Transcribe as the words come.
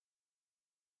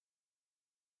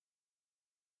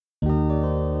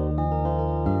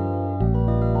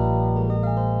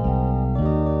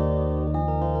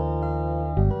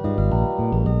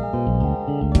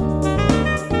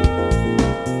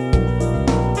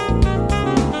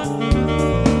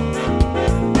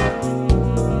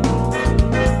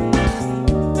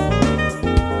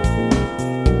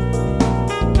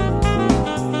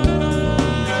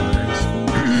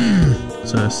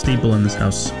people in this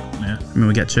house. Yeah. I mean,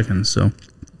 we got chickens, so.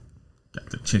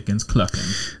 Got the chickens clucking.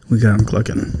 We got them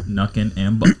clucking. Knucking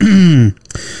and bucking.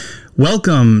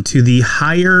 Welcome to the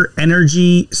Higher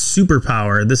Energy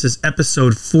Superpower. This is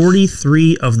episode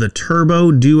 43 of the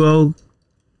Turbo Duo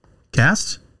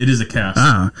cast. It is a cast.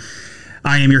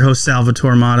 I am your host,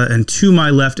 Salvatore Mata, and to my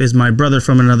left is my brother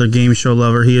from another game show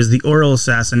lover. He is the oral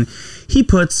assassin. He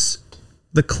puts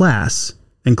the class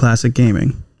in classic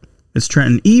gaming. It's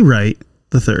Trenton E. Wright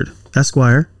III,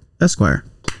 Esquire.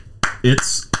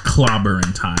 It's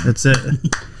clobbering time. That's it.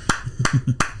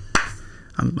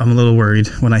 I'm a little worried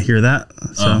when I hear that.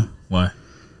 So, why?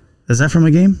 Is that from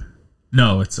a game?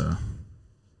 No, it's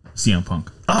CM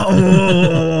Punk.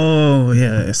 Oh,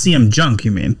 yeah. CM Junk,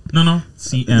 you mean? No.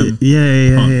 CM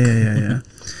Yeah.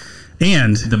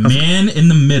 And the man in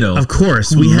the middle. Of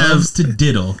course, who loves to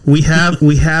diddle. We have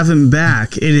him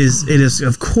back. It is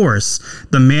of course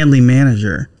the manly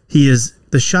manager. He is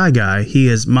the shy guy. He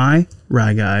is my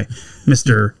rye guy,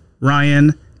 Mr.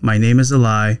 Ryan. My name is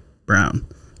Eli Brown.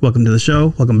 Welcome to the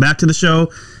show. Welcome back to the show.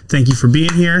 Thank you for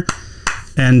being here.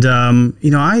 And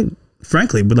I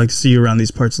frankly would like to see you around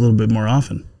these parts a little bit more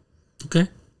often. Okay.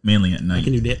 Mainly at night. I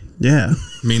can do that. Yeah.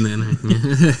 Mainly at night.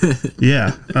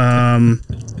 Yeah.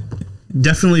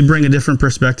 Definitely bring a different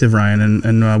perspective, Ryan,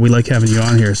 and we like having you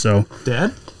on here. So,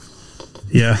 Dad?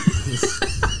 Yeah.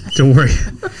 Don't worry.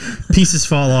 Pieces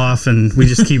fall off, and we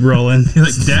just keep rolling. You're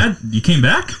like, Dad, you came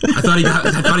back? I thought he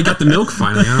got the milk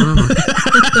finally. I don't know.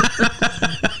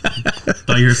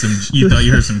 You thought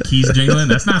you heard some keys jingling?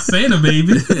 That's not Santa,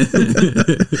 baby.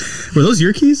 Were those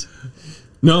your keys?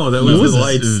 No, that was the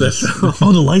lights.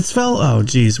 Oh, the lights fell? Oh,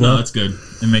 geez. Well, no, that's good.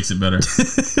 It makes it better.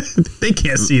 They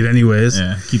can't see it anyways.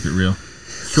 Yeah, keep it real.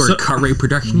 Short cut rate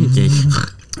production.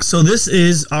 So this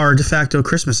is our de facto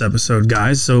Christmas episode,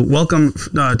 guys. So welcome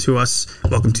to us.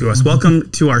 Welcome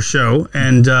to our show.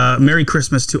 And Merry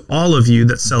Christmas to all of you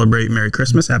that celebrate Merry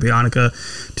Christmas. Happy Hanukkah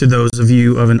to those of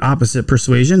you of an opposite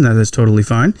persuasion. That is totally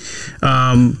fine.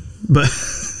 But...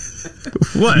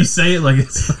 What? You say it like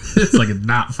it's like it's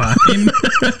not fine.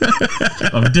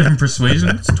 Of a different persuasion.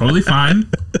 It's totally fine.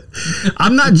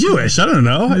 I'm not Jewish. I don't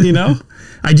know.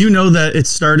 I do know that it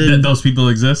started. That those people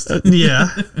exist. Yeah.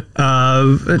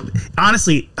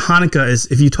 Honestly, Hanukkah is,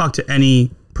 if you talk to any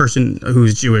person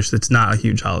who's Jewish, that's not a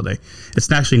huge holiday.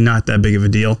 It's actually not that big of a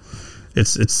deal.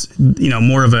 It's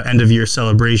more of an end of year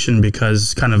celebration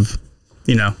because kind of,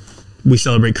 we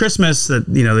celebrate Christmas, that,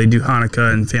 they do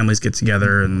Hanukkah and families get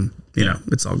together and,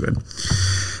 it's all good.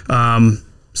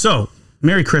 So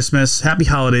Merry Christmas, Happy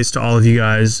Holidays to all of you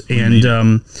guys.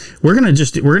 And we're going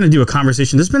to do a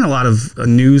conversation. There's been a lot of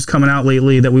news coming out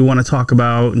lately that we want to talk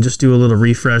about and just do a little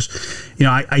refresh.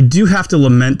 I do have to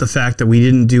lament the fact that we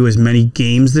didn't do as many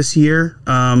games this year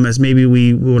as maybe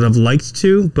we would have liked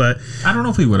to, but I don't know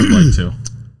if we would have liked to.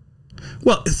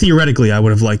 Well, theoretically, I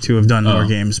would have liked to have done more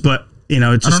games, but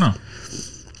it's just, I don't know.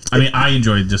 I mean, I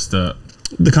enjoyed just the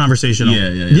conversation.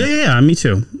 Yeah. Me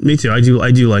too. I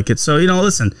do like it. So,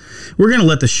 listen, we're going to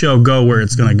let the show go where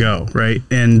it's going to go. Right.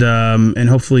 And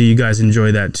hopefully you guys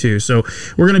enjoy that too. So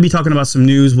we're going to be talking about some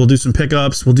news. We'll do some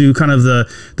pickups. We'll do kind of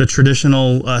the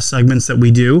traditional segments that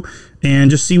we do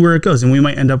and just see where it goes. And we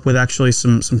might end up with actually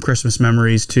some Christmas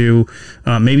memories too.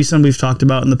 Maybe some we've talked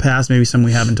about in the past, maybe some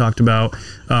we haven't talked about.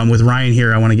 With Ryan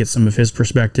here, I want to get some of his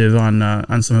perspective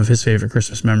on some of his favorite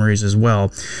Christmas memories as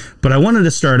well. But I wanted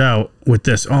to start out with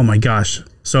this. Oh my gosh.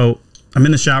 So I'm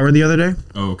in the shower the other day.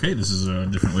 Okay, this is a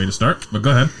different way to start, but go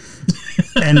ahead.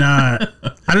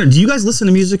 And do you guys listen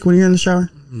to music when you're in the shower?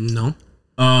 No.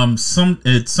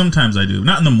 Sometimes I do.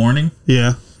 Not in the morning.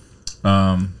 Yeah.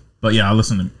 But yeah, I'll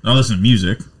listen to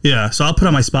music. Yeah, so I'll put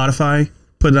on my Spotify,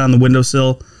 put it on the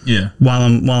windowsill. Yeah. While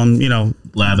I'm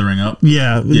lathering up.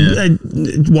 Yeah.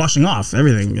 Washing off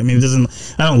everything. I mean,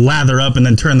 I don't lather up and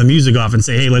then turn the music off and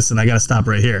say, "Hey, listen, I got to stop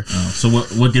right here." Oh, so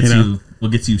what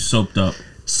gets you soaped up?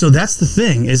 So that's the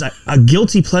thing is a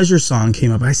guilty pleasure song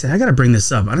came up. I said, I got to bring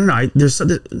this up. I don't know.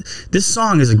 This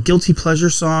song is a guilty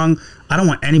pleasure song. I don't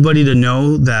want anybody to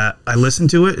know that I listen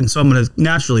to it, and so I'm going to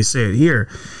naturally say it here.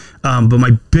 But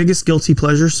my biggest guilty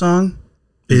pleasure song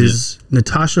is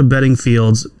Natasha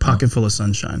Bedingfield's "Pocket Full of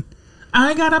Sunshine."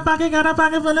 I got a pocket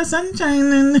full of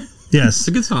sunshine. Yes, it's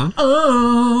a good song.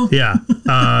 Oh, yeah.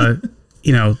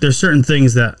 There's certain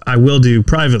things that I will do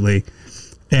privately,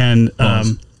 and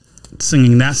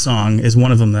singing that song is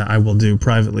one of them that I will do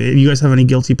privately. You guys have any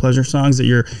guilty pleasure songs that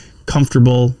you're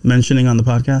comfortable mentioning on the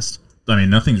podcast? I mean,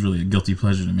 nothing's really a guilty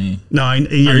pleasure to me. No,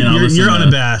 you're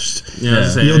unabashed.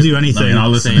 Yeah. You'll do anything. I'll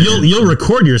listen. You'll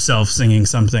record yourself singing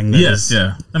something. Yes.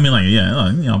 Yeah. I mean,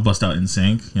 I'll bust out in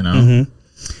sync. Mm-hmm.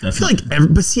 I feel like,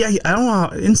 but see, I don't know.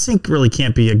 NSYNC really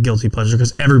can't be a guilty pleasure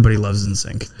because everybody loves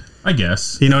NSYNC. I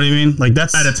guess. You know what I mean? Like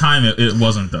that's at a time it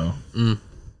wasn't though.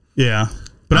 Yeah,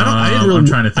 but I didn't really. I'm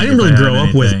trying to think I didn't if really I grow have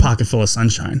up with anything. Pocket Full of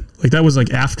Sunshine. Like that was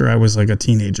like after I was like a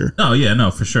teenager. Oh yeah, no,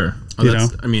 for sure. Oh, You know?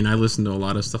 I mean, I listen to a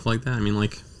lot of stuff like that. I mean,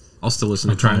 like, I'll still listen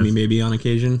to trying Call to- Me Maybe on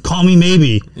occasion. Call Me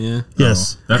Maybe. Yeah.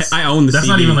 Yes. Oh, that's, I own the That's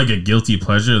not CD. even like a guilty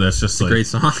pleasure. That's just like Great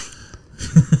song.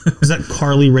 Is that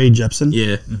Carly Rae Jepsen?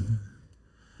 Yeah.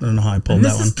 I don't know how I pulled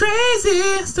that one.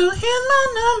 crazy. So here's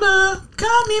my number.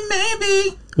 Call me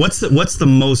maybe. What's the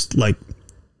most like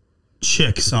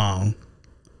chick song?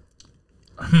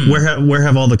 Where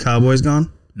have all the cowboys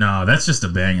gone? No, that's just a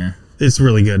banger. It's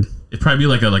really good. It'd probably be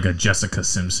like a Jessica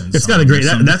Simpson. It's got a great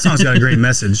that song's got a great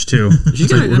message too.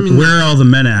 She's got, I mean, Where are all the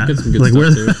men at? got some good Like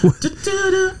stuff,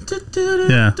 where?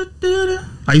 Yeah.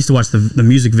 I used to watch the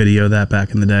music video of that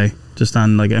back in the day, just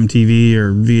on like MTV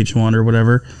or VH1 or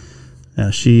whatever. Yeah,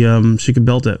 she could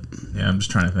belt it. Yeah, I'm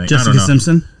just trying to think. I Jessica don't know.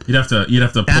 Simpson, You'd have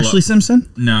to pull Ashley up. Simpson.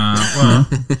 Nah, well,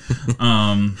 you'd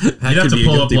have could to be a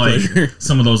pull up guilty like pleasure.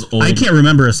 some of those old. I can't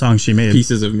remember a song she made.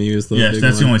 Pieces of Me is the Yeah, big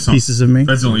that's one. the only song. Pieces of Me.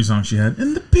 That's the only song she had.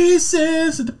 And the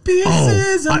pieces of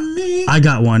me. I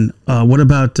got one. What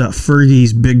about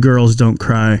Fergie's "Big Girls Don't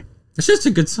Cry"? It's just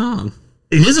a good song.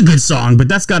 It is a good song, but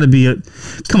that's got to be a.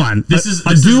 Come on, This is-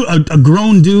 a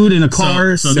grown dude in a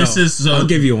car. So this is so. I'll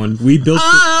give you one. We built.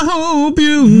 I hope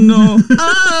you know.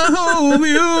 I hope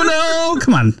you know.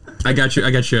 Come on. I got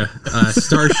you.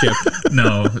 Starship.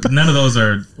 No, none of those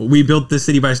are. We built the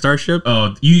city by Starship.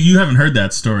 Oh, you haven't heard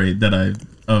that story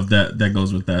that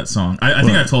goes with that song. I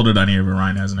think I told it on here, but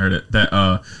Ryan hasn't heard it.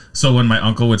 That so when my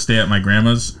uncle would stay at my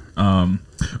grandma's,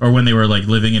 or when they were like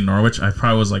living in Norwich, I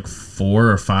probably was like 4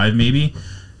 or 5 maybe,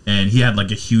 and he had like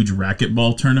a huge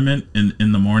racquetball tournament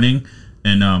in the morning.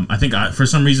 And I think for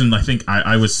some reason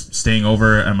I was staying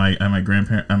over at my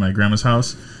grandma's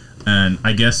house, and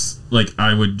I guess like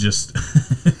I would just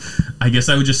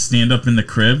stand up in the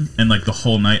crib and like the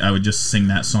whole night I would just sing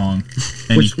that song.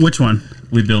 And Which one?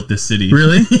 We built this city.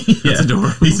 Really? Yeah. That's adorable.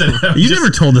 He said You never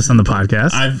told us on the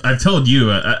podcast. I've told you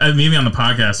maybe on the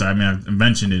podcast. I mean I've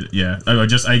mentioned it. Yeah. I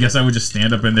guess I would just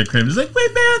stand up in the crib. It's like we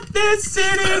built this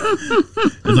city.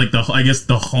 It's like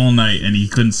the whole night, and he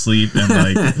couldn't sleep, and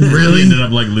like Really? he ended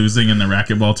up like losing in the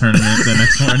racquetball tournament the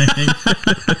next morning.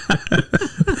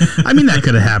 I mean, that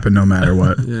could have happened no matter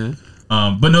what. Yeah.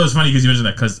 But no, it's funny because you mentioned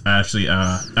that because actually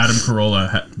Adam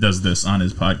Carolla does this on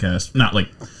his podcast, not like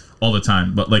all the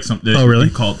time, but like something. Oh, really?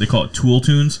 They call it Tool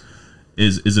Tunes.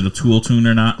 Is it a Tool tune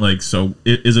or not? Like, so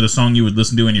is it a song you would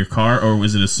listen to in your car, or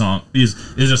is it a song? Is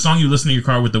it a song you listen to in your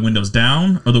car with the windows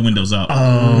down or the windows up?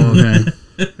 Oh, okay.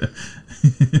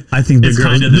 I think Big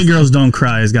Girls Don't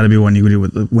Cry has got to be one you would do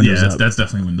with the windows yeah, up. that's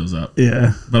definitely windows up.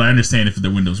 Yeah. But I understand if the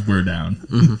windows were down.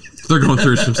 They're going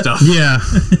through some stuff. Yeah,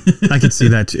 I could see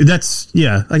that too.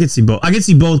 I could see both. I could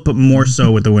see both, but more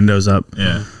so with the windows up.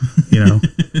 Yeah. You know,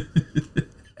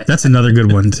 that's another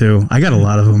good one too. I got a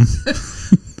lot of them.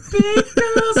 Big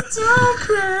girls don't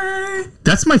cry.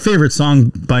 That's my favorite song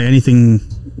by anything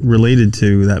related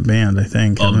to that band. I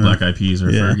think. All I the don't know. Black Eyed Peas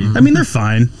or Yeah, Fergie. I mean they're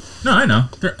fine. No, I know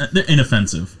they're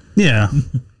inoffensive. Yeah,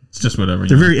 It's just whatever.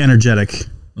 they're very energetic.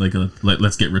 like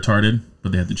let's get retarded,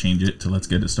 but they had to change it to let's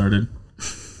get it started.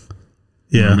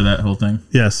 Yeah. Remember that whole thing?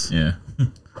 Yes. Yeah.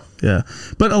 Yeah.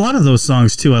 But a lot of those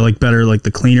songs too, I like better, like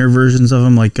the cleaner versions of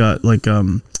them, like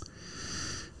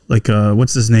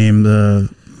what's his name?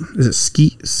 Is it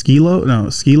Skilo? No,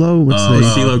 Skilo. What's the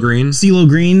CeeLo Green. CeeLo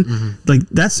Green? Like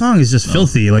that song is just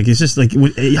filthy. Like it's just like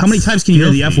how many times can you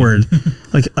hear the F word?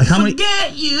 Like how many?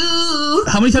 Get you.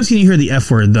 How many times can you hear the F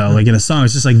word though? Like in a song,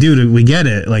 it's just like, dude, we get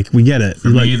it. Like we get it. For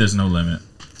Like, me, there's no limit.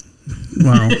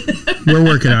 well, we're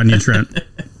working on you, Trent.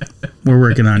 We're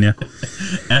working on you.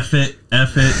 F it.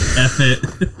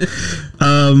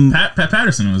 Pat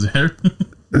Patterson was there.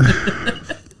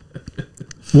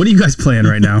 What are you guys playing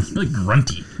right now? Like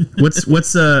grunty. What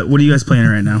are you guys playing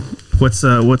right now? What's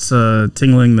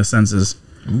tingling the senses?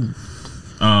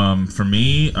 For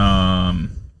me,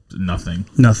 nothing.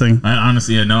 Nothing. I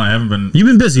honestly, I haven't been. You've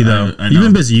been busy though. I You've know.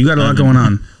 been busy. You got a lot going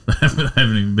on. I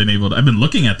haven't even been able to. I've been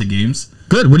looking at the games.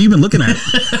 Good. What have you been looking at?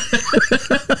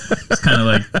 Just kind of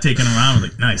like taking them around.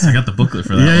 Like, nice. I got the booklet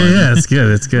for that Yeah, one. yeah. It's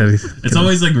good. It's good. It's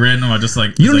always like random. I just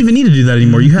like. You don't even need to do that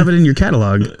anymore. You have it in your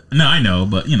catalog. No, I know,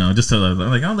 but just to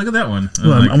like, oh, look at that one.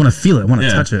 Well, Like, I want to feel it. I want to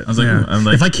yeah. touch it. I was like, Yeah. I'm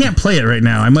like- if I can't play it right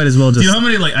now, I might as well just. do you know how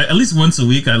many like at least once a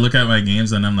week I look at my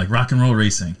games and I'm like rock and roll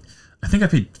racing. I think I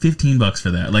paid $15 for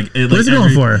that. Like, What is it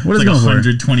going for? What is it like going for?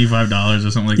 $125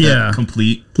 or something like Yeah. that.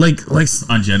 Complete like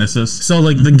on Genesis. so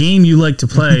like the game you like to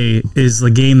play is the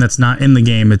game that's not in the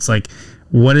game. It's like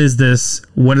what is this?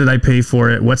 What did I pay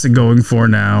for it? What's it going for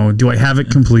now? Do I have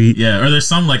it complete? Yeah, or there's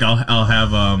some like I'll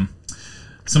have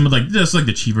some of like just like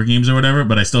the cheaper games or whatever,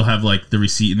 but I still have like the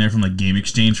receipt in there from like Game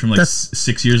Exchange from like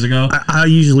 6 years ago. I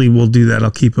usually will do that.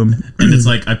 I'll keep them. And it's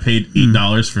like I paid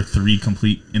 $8 for 3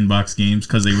 complete inbox games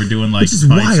because they were doing like which is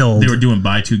wild. They were doing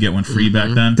buy 2 get 1 free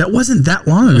back then. That wasn't that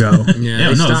long ago. Yeah,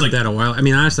 they stopped that a while. I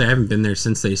mean, honestly, I haven't been there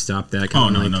since they stopped that.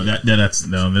 That's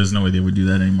there's no way they would do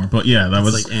that anymore. But yeah, that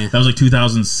was like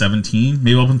 2017,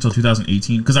 maybe up until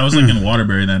 2018, because I was like in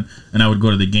Waterbury then, and I would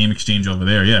go to the Game Exchange over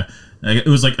there. Yeah. It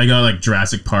was like I got like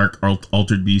Jurassic Park,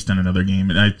 Altered Beast, and another game,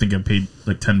 and I think I paid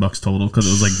like $10 total because it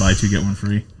was like buy 2 get 1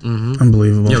 free.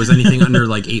 Unbelievable. Yeah, it was anything under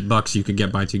like $8 you could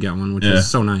get buy 2 get 1, which was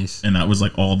so nice. And that was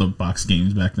like all the box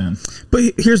games back then. But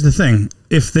here's the thing: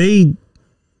 if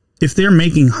they're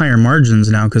making higher margins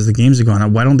now because the games are going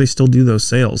up, why don't they still do those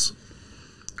sales?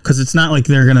 Because it's not like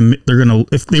they're gonna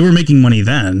if they were making money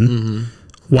then,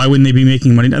 why wouldn't they be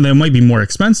making money now? They might be more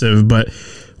expensive, but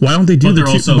why don't they do the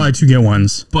buy 2 get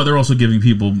 1s? But they're also giving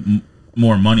people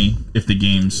more money if the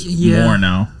game's more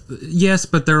now. Yes,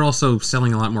 but they're also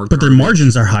selling a lot more. But their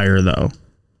margins are higher though,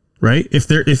 right?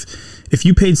 If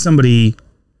you paid somebody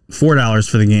 $4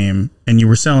 for the game and you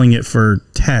were selling it for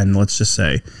 10, let's just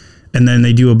say, and then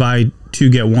they do a buy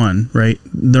 2 get 1, right?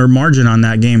 Their margin on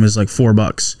that game is like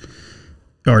 $4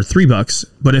 or $3.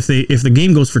 But if the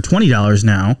game goes for $20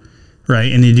 now,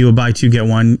 right, and you do a buy 2 get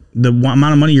 1, the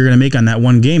amount of money you're going to make on that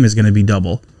one game is going to be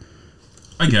double.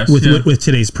 I guess with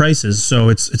today's prices. So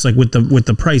it's like with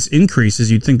the price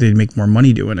increases, you'd think they'd make more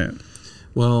money doing it.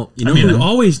 Well, who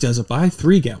always does a buy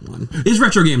 3 get 1 is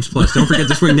Retro Games Plus. Don't forget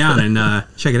to swing down and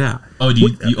check it out. Oh,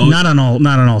 not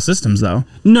on all systems though.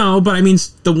 No, but I mean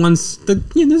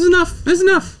there's enough. Was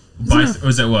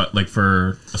that what, like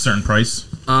for a certain price?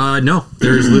 No,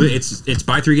 there's literally it's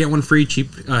buy 3 get 1 free,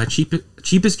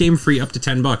 cheapest game free up to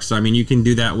 $10. So I mean you can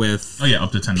do that with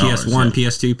up to $10. PS1,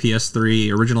 PS2,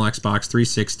 PS3, original Xbox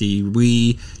 360,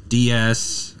 Wii,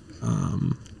 DS,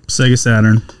 Sega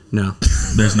Saturn. No,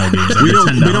 there's no games. we don't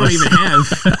even have.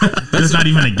 There's not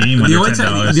even a game under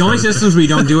 $10. The only systems we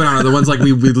don't do it on are the ones like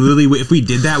we literally, if we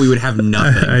did that, we would have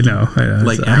nothing. I know.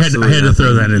 Like I had to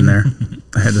throw that in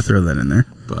there.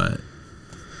 But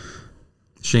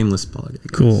shameless plug.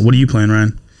 Cool. What are you playing,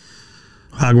 Ryan?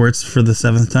 Hogwarts for the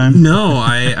 7th time? No,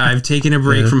 I've taken a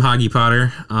break from Hoggy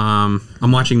Potter.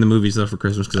 I'm watching the movies though for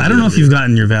Christmas. I don't know if you've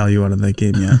gotten your value out of that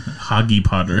game yet. Hoggy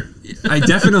Potter. I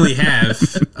definitely have.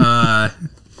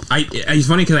 It's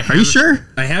funny because Are you sure?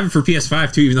 I have it for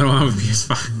PS5 too, even though I don't have a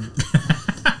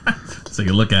PS5. So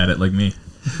you look at it like me.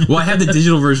 Well, I have the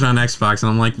digital version on Xbox, and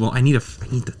I'm like, well, I need the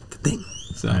thing.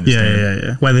 So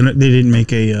Yeah. Why they didn't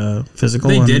make a physical?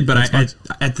 They did, but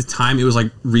at the time it was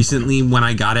like recently when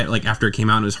I got it, like after it came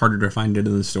out, it was harder to find it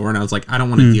in the store, and I was like, I don't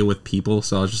want to deal with people,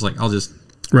 so I was just like, I'll just.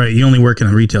 Right, you only work in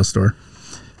a retail store.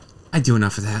 I do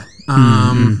enough of that.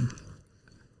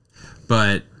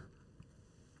 But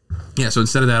yeah, so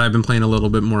instead of that, I've been playing a little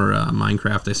bit more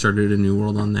Minecraft. I started a new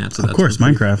world on that. So of course,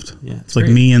 Minecraft. Yeah, it's like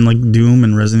me and like Doom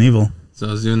and Resident Evil. So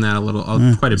I was doing that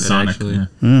quite a bit Sonic, actually. Yeah.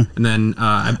 And then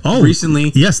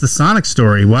recently, yes, the Sonic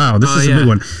story. Wow, this is a big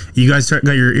one. You guys got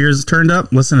your ears turned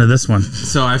up? Listen to this one.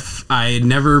 So I had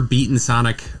never beaten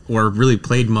Sonic or really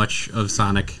played much of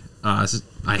Sonic. I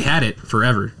had it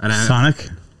forever. And Sonic.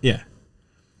 Yeah.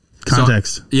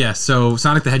 Context. So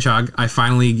Sonic the Hedgehog. I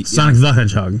finally Sonic the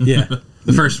Hedgehog. Yeah,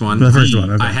 the first one. The first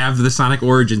one. Okay. I have the Sonic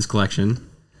Origins collection,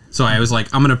 so I was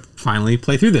like, I'm gonna finally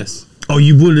play through this. Oh,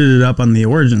 you booted it up on the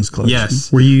Origins collection?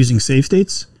 Yes. Were you using save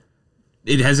states?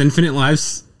 It has infinite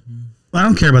lives. I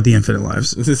don't care about the infinite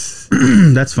lives.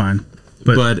 That's fine.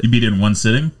 But you beat it in one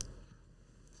sitting?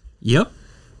 Yep.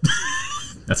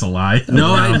 That's a lie.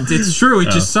 No, it's true. It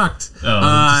just sucked.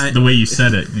 Just the way you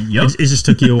said it. Yep. It just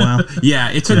took you a while. Yeah,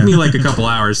 it took me like a couple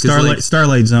hours.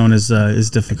 Starlight Zone is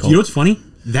difficult. You know what's funny?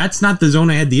 That's not the zone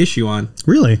I had the issue on.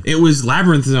 Really? It was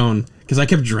Labyrinth Zone because I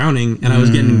kept drowning and I was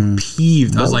getting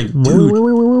peeved. I was like,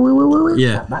 dude.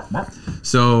 Yeah.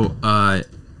 So,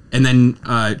 and then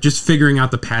just figuring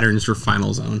out the patterns for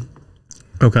Final Zone.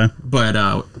 Okay.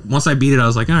 But once I beat it, I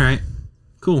was like, all right,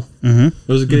 cool. Mm-hmm. It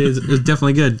was good. It was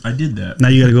definitely good. I did that. Now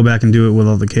you got to go back and do it with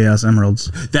all the Chaos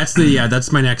Emeralds.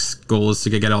 That's my next goal is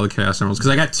to get all the Chaos Emeralds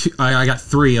because I got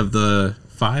 3 of the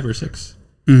 5 or 6.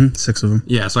 Mm-hmm. 6 of them.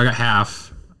 Yeah, so I got half.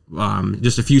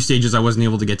 Just a few stages I wasn't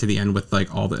able to get to the end with like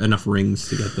enough rings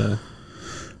to get the.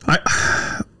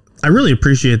 I really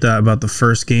appreciate that about the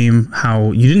first game.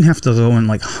 How you didn't have to go and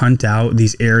like hunt out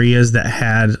these areas that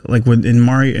had like in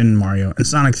Mario and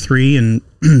Sonic 3 and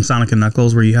Sonic and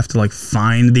Knuckles where you have to like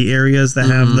find the areas that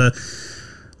have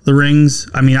the rings.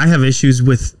 I mean, I have issues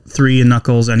with 3 and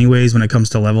Knuckles anyways when it comes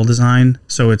to level design.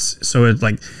 So it's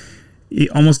like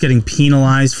almost getting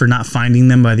penalized for not finding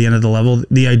them by the end of the level.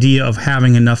 The idea of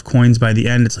having enough coins by the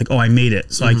end, it's like, oh, I made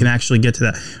it, so I can actually get to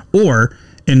that. Or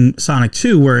in Sonic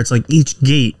 2, where it's like each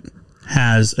gate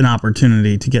has an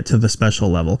opportunity to get to the special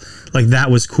level. Like,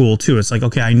 that was cool too. It's like,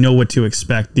 okay, I know what to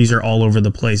expect. These are all over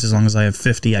the place. As long as I have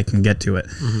 50, I can get to it.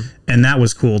 And that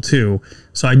was cool too.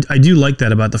 So I do like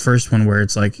that about the first one, where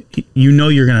it's like, you know,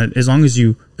 you're gonna, as long as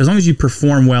you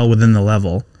perform well within the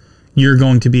level, you're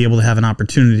going to be able to have an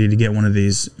opportunity to get one of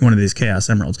these Chaos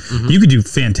Emeralds. You could do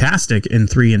fantastic in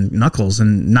 3 and Knuckles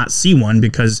and not see one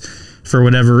because for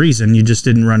whatever reason you just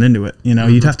didn't run into it. You know,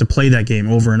 you'd have to play that game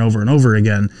over and over and over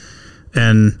again.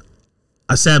 And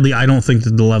sadly, I don't think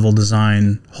that the level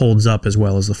design holds up as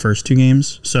well as the first 2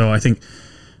 games. So I think,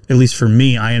 at least for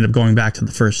me, I end up going back to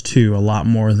the first 2 a lot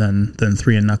more than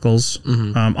 3 and Knuckles.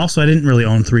 Also, I didn't really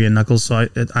own 3 and Knuckles, so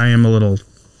I am a little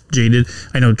jaded.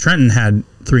 I know Trenton had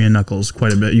 3 and Knuckles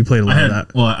quite a bit. You played a lot of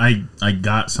that. Well, I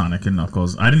got Sonic and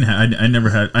Knuckles. I never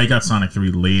had. I got Sonic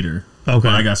 3 later. Okay.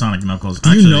 I got Sonic and Knuckles.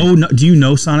 Do you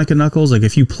know Sonic and Knuckles? Like,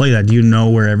 if you play that, do you know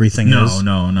where everything is?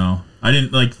 No. I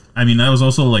didn't like. I mean, I was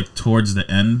also like towards the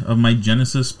end of my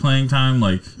Genesis playing time,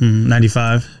 like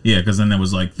 95. Yeah, because then there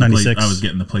was like 96. I was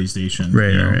getting the PlayStation.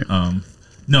 Right.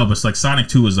 No, but it's like Sonic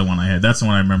 2 was the one I had. That's the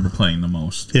one I remember playing the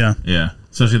most. Yeah. Yeah.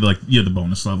 Especially the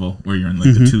bonus level where you're in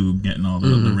like the tube getting all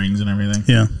the rings and everything.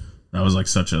 Yeah. That was like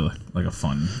such a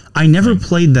fun. I never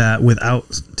played that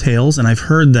without Tails, and I've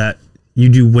heard that you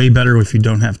do way better if you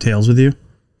don't have Tails with you.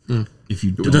 If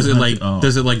you don't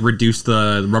does it like reduce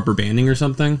the rubber banding or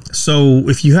something? So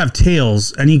if you have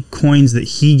Tails, any coins that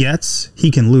he gets,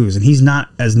 he can lose, and he's not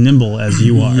as nimble as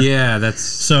you are. Yeah, that's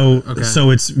so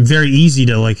it's very easy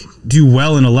to like do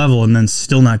well in a level and then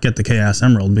still not get the Chaos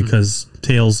Emerald because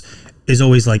Tails is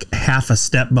always like half a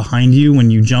step behind you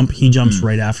when you jump. He jumps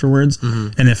right afterwards,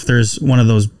 and if there's one of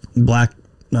those black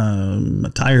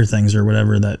tire things or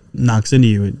whatever that knocks into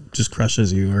you, it just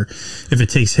crushes you. Or if it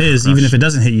takes his, even if it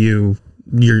doesn't hit you,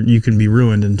 you can be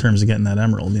ruined in terms of getting that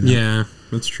emerald. You know? Yeah,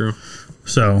 that's true.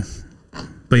 So,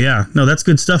 but yeah, no, that's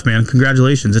good stuff, man.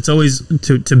 Congratulations. It's always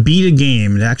to beat a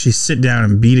game, to actually sit down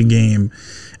and beat a game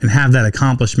and have that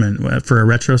accomplishment for a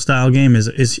retro style game is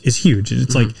huge.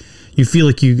 It's like you feel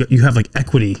like you have like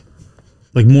equity,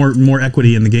 like more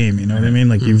equity in the game. You know what I mean?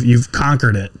 Like you've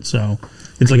conquered it. So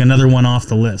it's like another one off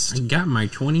the list. I got my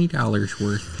 $20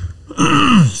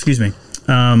 worth. Excuse me.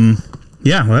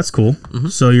 Yeah, well, that's cool.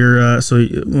 So you're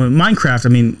Minecraft. I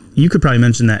mean, you could probably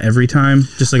mention that every time,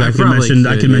 just like I could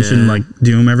mention like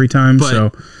Doom every time. But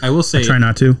so I will say, I try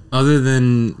not to. Other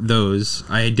than those,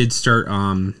 I did start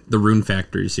the Rune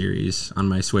Factory series on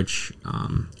my Switch.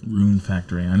 Rune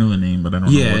Factory. I know the name, but I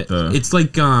don't know what the. It's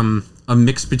like a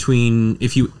mix between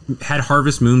if you had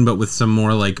Harvest Moon, but with some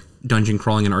more like dungeon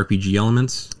crawling and RPG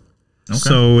elements. Okay.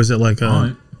 So is it like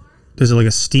is it like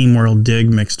a Steam World Dig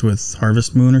mixed with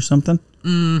Harvest Moon or something?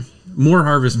 More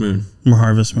Harvest Moon. More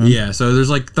Harvest Moon. Yeah, so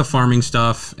there's like the farming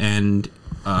stuff and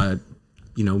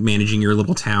managing your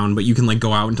little town, but you can like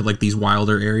go out into like these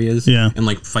wilder areas and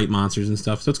like fight monsters and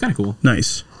stuff. So it's kind of cool.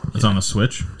 Nice. It's on a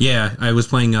Switch. Yeah, I was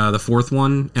playing the 4th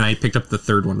one, and I picked up the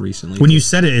 3rd one recently. When you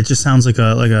said it, it just sounds like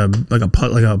a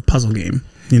puzzle game.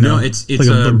 You know, no, it's like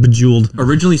a Bejeweled.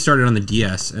 Originally started on the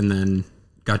DS and then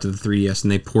got to the 3DS,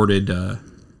 and they ported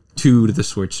 2 to the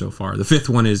Switch so far. The 5th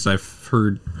one is, I've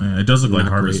heard, it does look like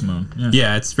Harvest Moon.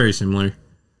 Yeah, it's very similar.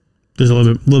 There's a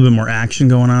little bit more action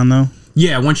going on though.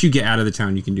 Yeah, once you get out of the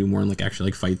town, you can do more and like actually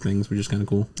like fight things, which is kind of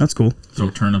cool. That's cool. Throw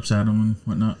turnips at them and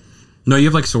whatnot. No, you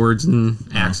have like swords and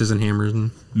axes and hammers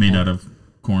and made out of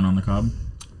corn on the cob.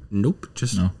 Nope,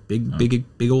 just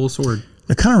big old sword.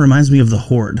 It kind of reminds me of the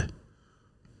Horde.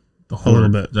 The Horde. A little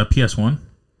bit. Is that PS1?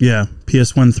 Yeah,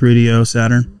 PS1, 3DO,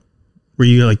 Saturn. Where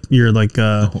you're like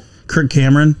Kirk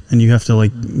Cameron, and you have to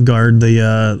like guard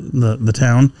the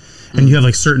town, and you have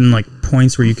like certain like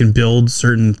points where you can build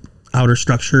certain outer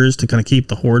structures to kind of keep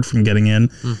the Horde from getting in,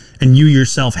 and you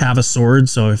yourself have a sword,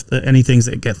 so if any things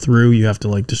that get through, you have to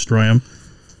like destroy them.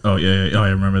 Oh yeah. Oh, I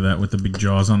remember that with the big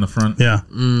jaws on the front. Yeah.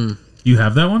 You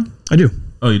have that one? I do.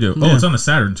 Oh, you do. Oh, it's on the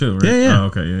Saturn too, right? Yeah. Oh,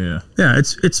 okay. Yeah. Yeah,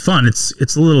 it's fun.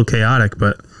 It's a little chaotic,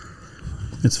 but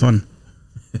it's fun.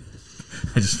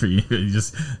 I just for you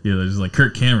just there's like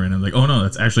Kirk Cameron. I'm like, oh no,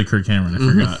 that's actually Kirk Cameron. I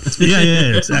forgot.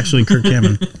 Yeah, it's actually Kirk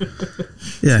Cameron.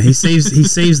 Yeah, he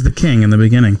saves the king in the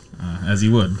beginning, as he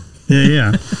would.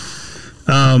 Yeah.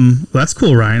 Well, that's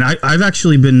cool, Ryan. I've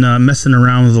actually been messing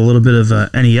around with a little bit of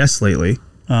NES lately.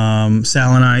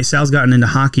 Sal's gotten into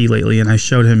hockey lately, and I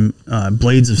showed him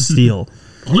Blades of Steel.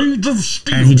 Blades of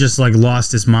Steel. And he just like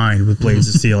lost his mind with Blades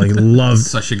of Steel. He loved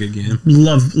Such a good game.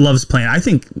 loves playing. I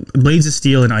think Blades of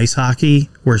Steel and ice hockey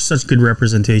were such good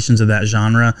representations of that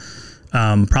genre.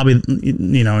 Probably,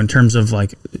 in terms of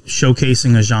like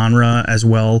showcasing a genre as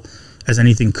well as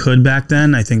anything could back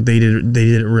then. I think they did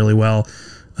it really well.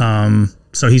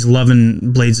 So he's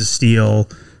loving Blades of Steel.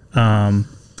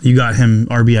 You got him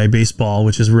RBI Baseball,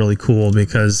 which is really cool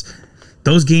because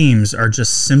those games are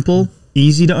just simple,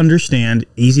 easy to understand,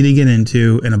 easy to get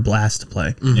into, and a blast to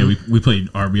play. Mm-hmm. Yeah, we played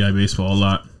RBI Baseball a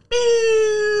lot.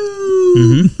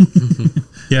 Mm-hmm.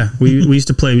 Yeah, we used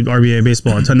to play RBI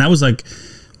Baseball a ton. That was like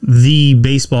the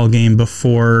baseball game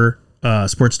before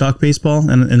Sports Talk Baseball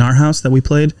in our house that we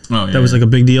played. Oh, yeah, that was like a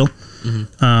big deal.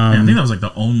 Mm-hmm. I think that was like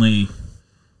the only.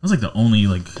 I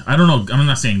don't know. I'm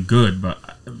not saying good, but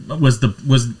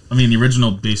the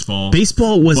original baseball.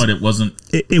 Baseball was, but it wasn't.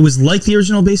 It was like the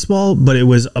original baseball, but it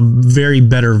was a very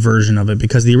better version of it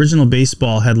because the original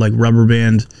baseball had like rubber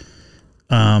band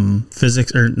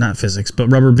physics, or not physics, but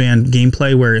rubber band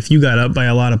gameplay where if you got up by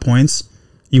a lot of points,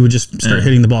 you would just start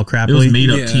hitting the ball crappily. It was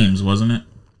made up teams, wasn't it?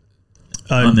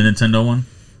 On the Nintendo one,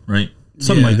 right?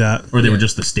 Something like that. Or they were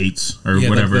just the states or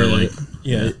whatever.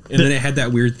 And then it had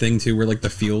that weird thing too where like the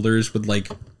fielders would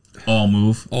like all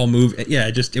move. Yeah,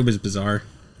 it was bizarre.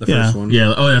 The first one.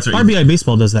 Yeah. Oh, that's right. RBI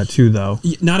Baseball does that too, though.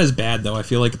 Not as bad though. I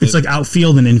feel like it's like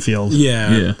outfield and infield.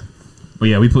 Yeah. Yeah. But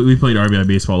yeah, we played RBI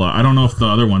Baseball a lot. I don't know if the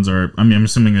other ones are. I mean, I'm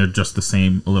assuming they're just the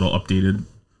same, a little updated,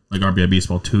 like RBI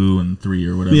Baseball 2 and 3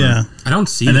 or whatever. Yeah. I don't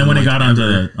see. And then when it got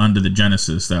onto the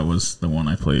Genesis, that was the one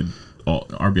I played.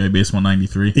 RBI Baseball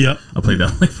 93. Yep. I played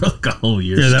that for like a whole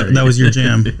year. Yeah, that was your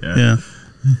jam. Yeah.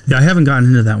 I haven't gotten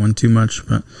into that one too much,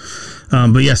 but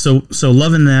yeah, so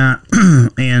loving that,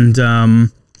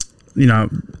 and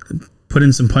put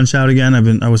in some Punch Out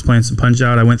again. I was playing some Punch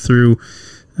Out. I went through,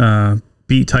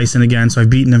 beat Tyson again, so I've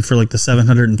beaten him for like the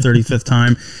 735th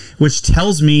time, which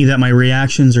tells me that my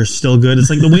reactions are still good. It's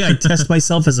like the way I test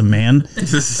myself as a man,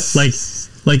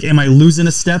 like am I losing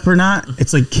a step or not?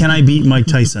 It's like, can I beat Mike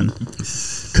Tyson?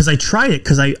 Because I tried it,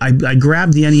 because I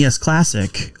grabbed the NES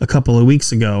Classic a couple of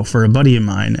weeks ago for a buddy of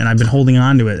mine, and I've been holding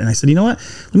on to it, and I said, you know what?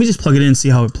 Let me just plug it in and see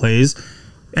how it plays.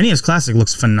 NES Classic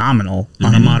looks phenomenal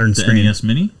on a modern screen. NES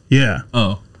Mini? Yeah.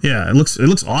 Oh. Yeah, it looks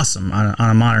awesome on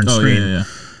a modern screen. Yeah.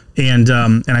 And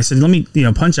I said, let me,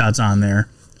 Punch Out's on there.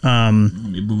 Let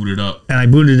me boot it up. And I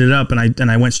booted it up,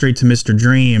 and I went straight to Mr.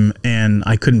 Dream, and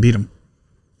I couldn't beat him.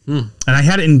 And I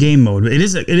had it in game mode. It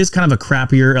is kind of a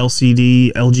crappier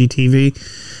LCD LG TV,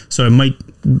 so it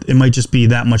might just be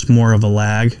that much more of a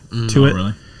lag to it.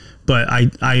 Really? But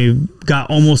I got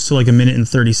almost to like a minute and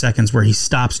 30 seconds where he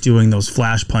stops doing those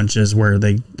flash punches where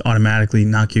they automatically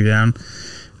knock you down.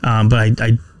 But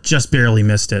I just barely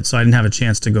missed it, so I didn't have a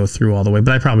chance to go through all the way.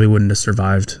 But I probably wouldn't have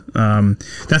survived.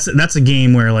 That's a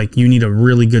game where like you need a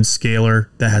really good scaler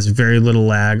that has very little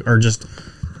lag, or just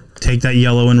take that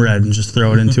yellow and red and just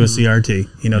throw it into a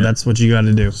CRT. That's what you got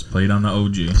to do. Just play it on the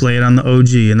OG. Play it on the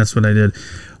OG, and that's what I did.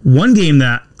 One game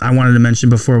that I wanted to mention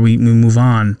before we move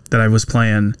on that I was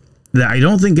playing that I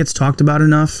don't think gets talked about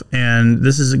enough, and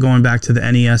this is going back to the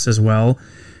NES as well,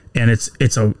 and it's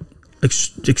a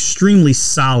extremely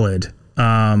solid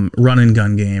run and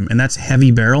gun game, and that's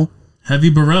Heavy Barrel. Heavy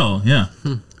Barrel, yeah.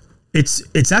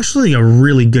 It's actually a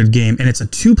really good game, and it's a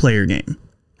 2-player game.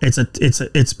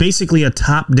 It's basically a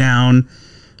top-down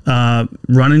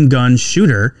run and gun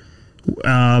shooter.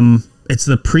 It's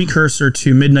the precursor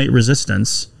to Midnight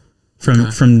Resistance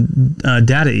from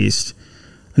Data East.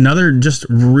 Another just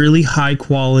really high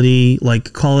quality,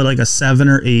 like call it like a 7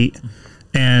 or 8,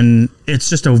 and it's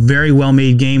just a very well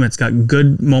made game. It's got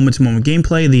good moment to moment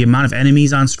gameplay. The amount of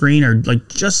enemies on screen are like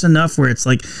just enough where it's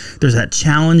like there's that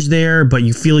challenge there, but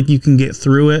you feel like you can get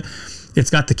through it. It's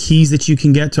got the keys that you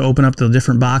can get to open up the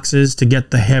different boxes to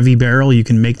get the heavy barrel. You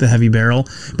can make the heavy barrel,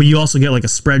 but you also get like a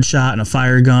spread shot and a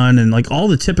fire gun and like all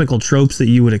the typical tropes that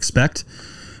you would expect.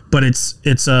 But it's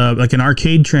like an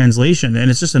arcade translation, and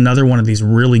it's just another one of these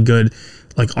really good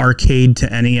like arcade to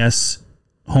NES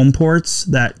home ports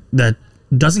that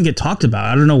doesn't get talked about.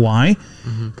 I don't know why,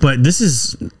 but this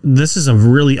is a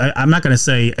really, I'm not going to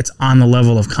say it's on the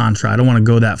level of Contra. I don't want to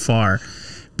go that far,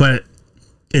 but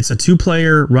it's a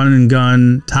 2-player run and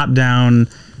gun, top down,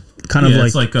 kind of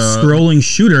like a scrolling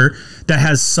shooter that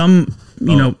has some,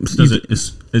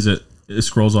 it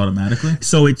scrolls automatically?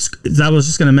 So I was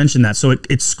just going to mention that. So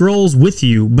it scrolls with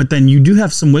you, but then you do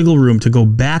have some wiggle room to go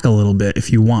back a little bit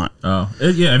if you want. Oh,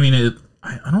 yeah. I mean,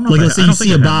 I don't know. Like, let's say you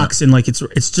see a box and like it's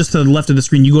just to the left of the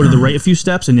screen. You go to the right a few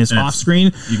steps and it's off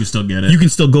screen. You can still get it. You can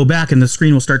still go back and the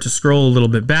screen will start to scroll a little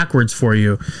bit backwards for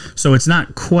you. So it's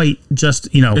not quite just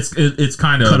It's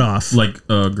kind of cut off like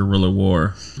a Guerrilla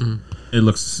War. It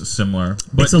looks similar,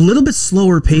 but it's a little bit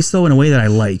slower paced though in a way that I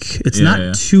like. It's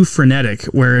not too frenetic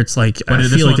where it's like I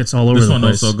feel like it's all over the place.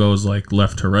 This one also goes like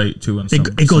left to right too.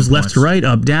 It goes left to right,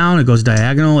 up down. It goes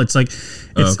diagonal. It's like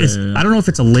it's I don't know if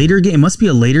it's a later game. It must be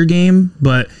a later game,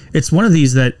 but it's one of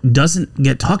these that doesn't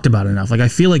get talked about enough. Like I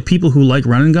feel like people who like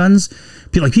run and guns,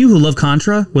 like people who love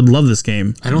Contra would love this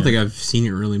game. I don't think I've seen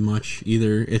it really much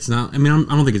either. It's not. I mean,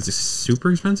 I don't think it's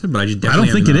super expensive, but I just definitely.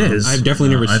 I don't think it is. I've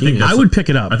definitely never seen it. I would pick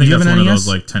it up. I think that's one of NES? those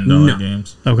like $10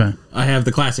 games. Okay. I have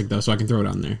the classic though, so I can throw it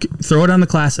on there. Throw it on the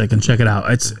classic and check it out.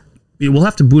 We'll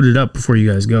have to boot it up before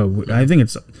you guys go. I think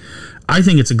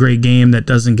it's a great game that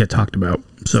doesn't get talked about.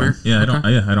 So Sure. Yeah, I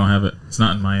don't have it. It's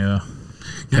not in my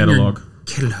catalog.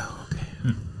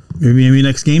 maybe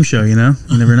next game show. You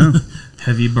never know.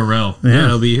 Heavy Burrell. Yeah,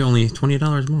 it'll be only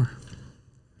 $20 more.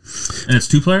 And it's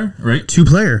 2-player, right?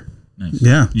 2-player. Nice.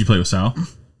 Yeah. You play with Sal?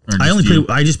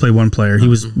 I just play one player. He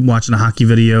was watching a hockey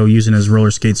video, using his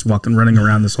roller skates, running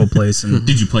around this whole place. And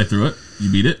Did you play through it?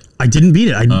 You beat it? I didn't beat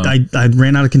it. I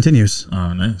ran out of continues.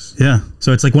 Oh, nice. Yeah.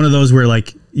 So it's like one of those where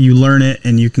like you learn it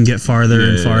and you can get farther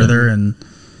and farther and.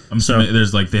 I'm assuming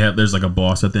there's like a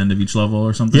boss at the end of each level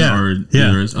or something. Yeah, or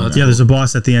yeah, there is? Okay. Yeah. There's a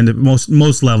boss at the end of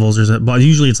most levels. There's a boss.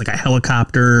 Usually it's like a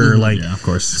helicopter or like of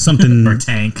course something or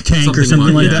tank or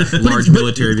something like that. Large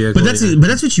military vehicle. But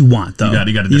that's what you want though.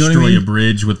 You got to destroy a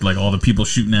bridge with like all the people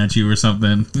shooting at you or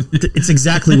something. It's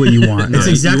exactly what you want. It's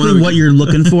exactly what you're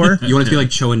looking for. You want it to be like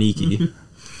Choaniki.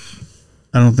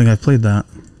 I don't think I've played that.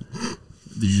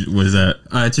 What is that?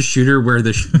 It's a shooter where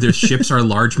the ships are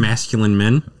large masculine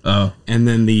men. Oh. And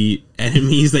then the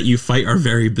enemies that you fight are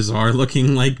very bizarre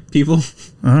looking like people.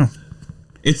 Oh.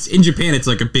 It's in Japan. It's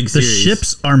like a big The series.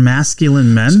 ships are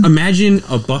masculine men? Imagine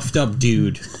a buffed up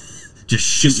dude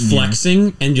Just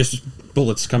flexing and just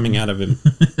bullets coming out of him.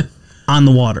 On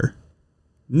the water.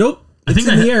 Nope. It's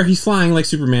in the air. He's flying like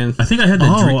Superman. I think I had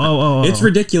that dream. It's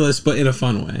ridiculous, but in a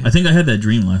fun way. I think I had that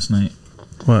dream last night.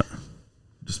 What?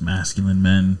 Just masculine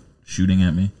men shooting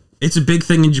at me. It's a big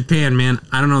thing in Japan, man.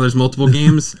 I don't know. There's multiple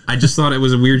games. I just thought it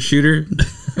was a weird shooter,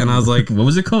 and I was like, what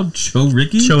was it called?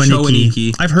 Choaniki?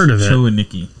 Choaniki. I've heard of it.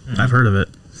 Choaniki. I've heard of it.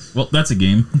 Well, that's a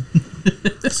game.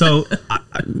 So,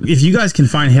 if you guys can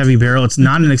find Heavy Barrel, it's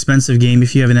not an expensive game.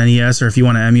 If you have an NES or if you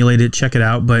want to emulate it, check it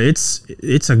out. But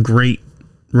it's a great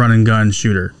run and gun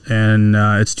shooter, and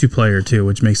it's 2-player too,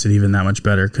 which makes it even that much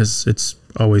better because it's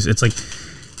like.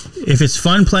 If it's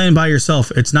fun playing by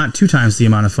yourself, it's not 2 times the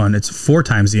amount of fun. It's 4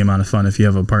 times the amount of fun if you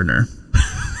have a partner.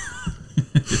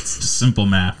 It's just simple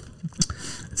math.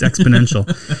 It's exponential.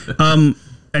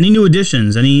 Any new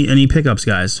additions? Any pickups,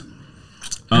 guys?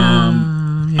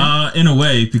 In a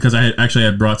way, because I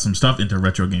had brought some stuff into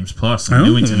Retro Games Plus in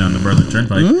Newington on the Berlin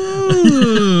Turnpike.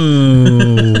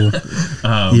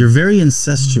 Ooh. You're very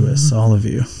incestuous, all of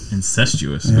you.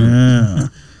 Incestuous? Yeah.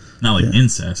 Not like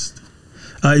incest.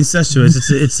 Incestuous.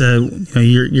 It's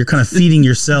you're kind of feeding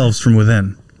yourselves from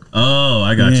within. Oh,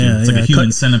 I got you. It's like a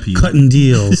human centipede. Cutting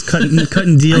deals. Cutting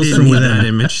deals from within. That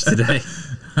image today.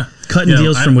 Cutting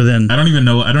deals from within. I don't even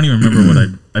know. I don't even remember what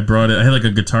I brought. I had like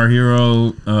a Guitar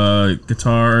Hero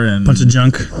guitar and bunch of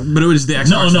junk. But it was the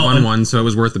Xbox One, so it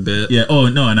was worth a bit. Yeah. Oh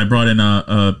no, and I brought in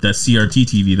that CRT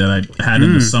TV that I had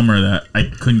in the summer that I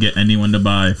couldn't get anyone to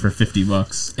buy for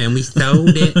 $50. And we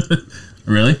sold it.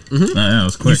 Really? Mm-hmm. That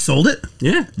was quick. You sold it?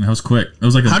 Yeah. That was quick. It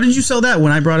was like. How did you sell that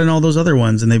when I brought in all those other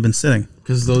ones and they've been sitting?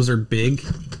 Because those are big.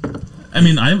 I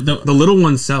mean, the little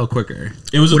ones sell quicker.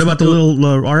 It was. What about the little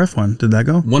RF one? Did that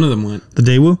go? One of them went. The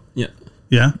Daewoo? Yeah.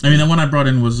 Yeah. I mean, the one I brought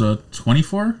in was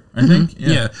 24, I think.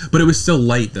 Yeah, but it was still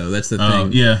light though. That's the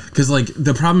thing. Yeah. Because like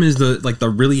the problem is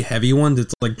the really heavy ones.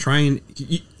 It's like trying.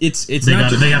 It's they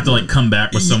have to like come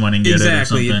back with someone and get it or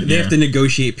something. They have to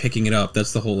negotiate picking it up.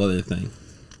 That's the whole other thing.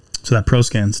 So that Pro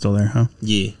Scan's still there, huh?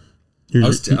 Yeah. I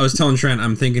was telling Trent,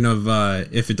 I'm thinking of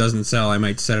if it doesn't sell, I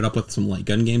might set it up with some light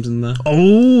gun games in the.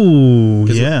 Oh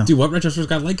yeah, dude, what retro store's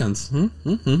got light guns?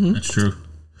 That's true.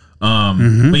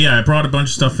 But yeah, I brought a bunch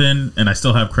of stuff in, and I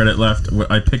still have credit left.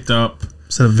 I picked up.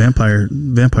 Set up Vampire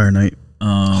Night.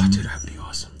 Dude, that'd be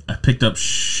awesome. I picked up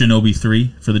Shinobi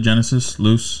 3 for the Genesis,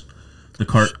 loose. The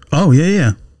cart. Oh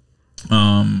yeah.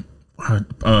 I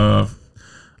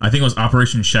think it was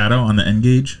Operation Shadow on the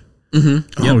N-Gauge.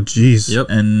 Mm-hmm. Yep. Oh, jeez. Yep.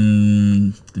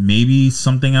 And maybe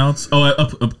something else.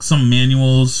 Oh, some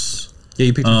manuals. Yeah,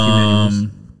 you picked up a few manuals.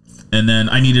 And then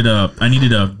I needed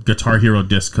a Guitar Hero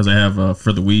disc because I have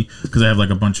for the Wii because I have like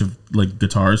a bunch of like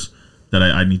guitars. that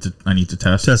I need to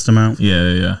test. Test them out.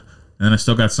 Yeah. And then I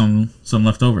still got some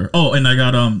left over. Oh, and I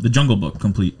got the Jungle Book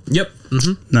complete. Yep.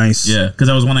 Mm-hmm. Nice. Yeah, because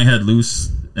that was one I had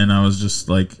loose, and I was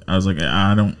like,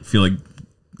 I don't feel like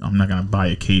I'm not gonna buy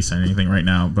a case or anything right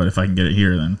now, but if I can get it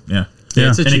here, then yeah. Yeah.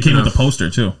 And it came with the poster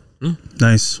too.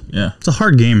 Nice. Yeah. It's a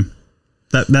hard game.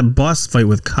 That boss fight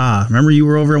with Ka. Remember you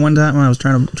were over at one time when I was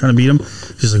trying to beat him? He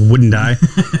just like wouldn't die.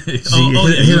 Hit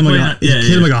him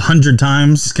like 100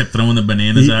 times. Just kept throwing the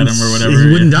bananas at him or whatever.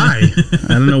 He wouldn't die.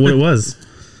 I don't know what it was,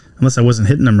 unless I wasn't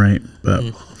hitting him right. But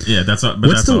yeah, that's all.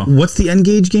 What's the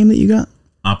N-Gage game that you got?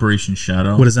 Operation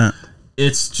Shadow. What is that?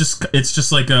 It's just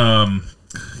like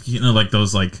like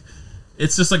those like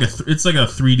it's just like it's like a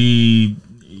 3D.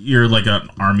 You're like an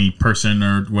army person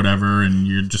or whatever, and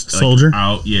you're just like soldier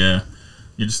out. Yeah.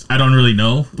 I don't really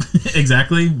know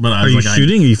exactly, but I was like,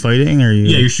 shooting? Are you fighting? Are you?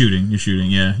 Yeah, you're shooting.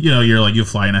 Yeah, you're like you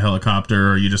fly in a helicopter,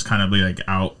 or you just kind of be like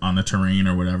out on the terrain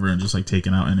or whatever, and just like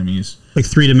taking out enemies. Like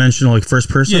 3-dimensional, like first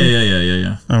person.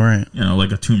 Yeah. All right.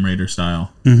 Like a Tomb Raider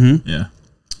style. Mm-hmm. Yeah.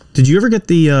 Did you ever get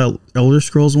the Elder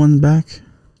Scrolls one back?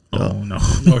 Oh no.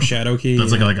 Oh, Shadow Key.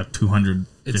 That's like a $250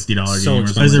 game or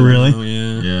something. Is it really? Oh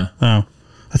yeah. Yeah. Oh,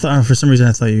 I thought for some reason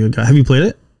I thought you got. Have you played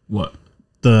it? What?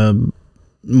 The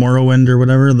Morrowind or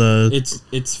whatever.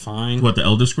 It's fine. What, the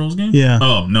Elder Scrolls game? Yeah.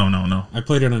 Oh no. I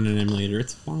played it on an emulator.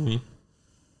 It's fine.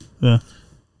 Yeah.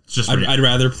 It's just I'd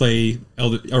rather play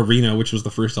Arena, which was the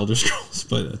first Elder Scrolls,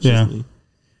 but that's just me.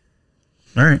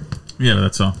 All right. Yeah,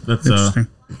 that's all. That's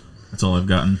all I've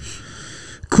gotten.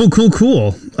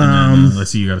 Cool. I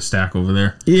see you got a stack over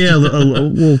there. Yeah,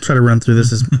 we'll try to run through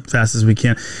this as fast as we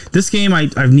can. This game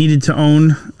I've needed to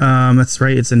own. That's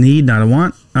right. It's a need, not a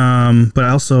want. But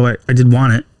I did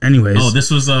want it anyways. Oh,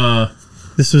 this was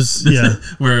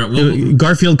where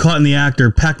Garfield caught in the act,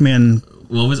 or Pac-Man.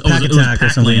 What was Pack Attack or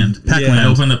something? Pac-Land. I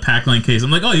opened the Pac-Land case.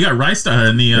 I'm like, oh, you got Rystar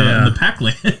in the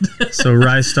Pac-Land. So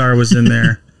Rystar was in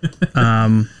there.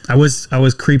 I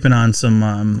was creeping on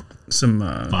some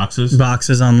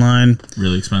boxes online.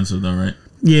 Really expensive though, right?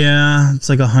 Yeah, it's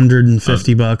like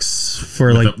 $150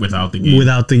 for without the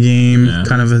game, yeah.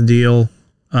 Kind of a deal.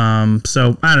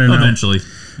 So I don't know. Eventually,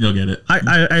 you'll get it.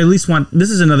 I at least want. This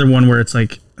is another one where it's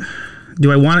like,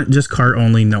 do I want it just cart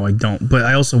only? No, I don't. But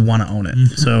I also want to own it.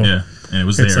 So yeah, and it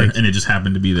was there, and it just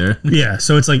happened to be there. Yeah,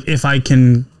 so it's like if I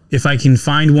can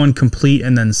find one complete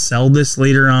and then sell this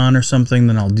later on or something,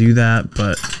 then I'll do that.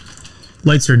 But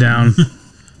lights are down.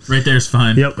 Right there's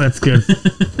fine. Yep, that's good.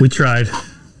 We tried.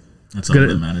 That's all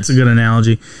that matters. It's a good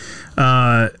analogy.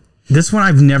 This one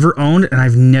I've never owned and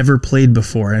I've never played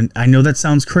before, and I know that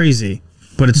sounds crazy,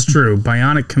 but it's true.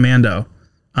 Bionic Commando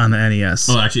on the NES.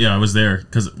 Oh, actually, yeah, I was there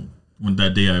because when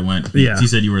that day I went, he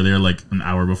said you were there like an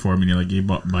hour before me. And you're like, you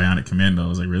bought Bionic Commando. I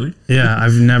was like, really? Yeah,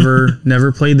 I've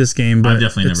never played this game, but I've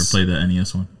definitely never played that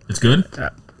NES one. It's good.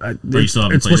 It's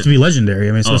supposed to be legendary.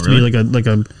 I mean, it's supposed to be like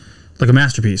a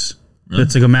masterpiece. Really?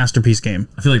 It's like a masterpiece game.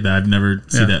 I feel like that I've never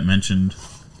seen that mentioned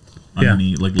on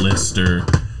any like list or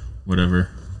whatever.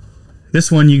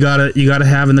 This one you gotta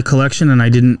have in the collection, and I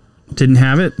didn't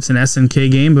have it. It's an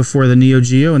SNK game before the Neo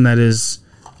Geo, and that is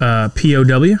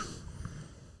POW.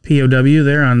 POW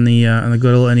there on the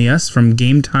good old NES from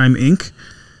Game Time Inc.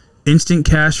 Instant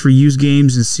cash for used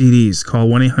games and CDs. Call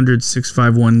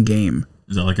 1-800-651-GAME.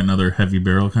 Is that like another heavy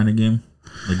barrel kind of game?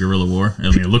 Like Guerrilla War? I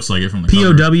mean, it looks like it from the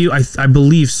POW, cover. I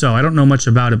believe so. I don't know much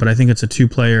about it, but I think it's a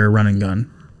 2-player run and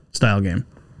gun style game.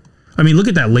 I mean, look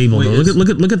at that label though.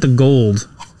 Look at the gold.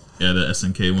 Yeah, the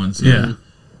SNK ones. Yeah.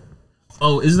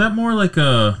 Oh, is that more like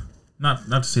a not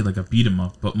to say like a beat 'em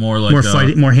up, but more like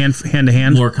fighting, more hand to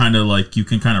hand, more kind of like you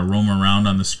can kind of roam around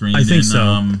on the screen. I think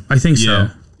so. So.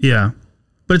 Yeah,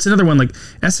 but it's another one like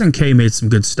SNK made some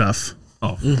good stuff.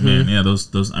 Oh man, yeah,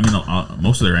 those. I mean,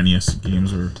 most of their NES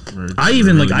games were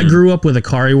I grew up with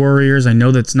Akari Warriors. I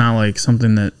know that's not like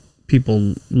something that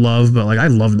people love, but like I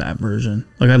love that version.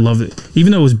 Like I love it,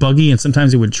 even though it was buggy and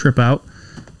sometimes it would trip out.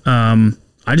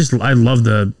 I love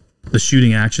the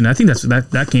shooting action. I think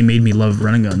that game made me love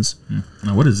running guns.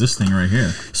 Now what is this thing right here?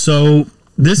 So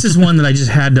this is one that I just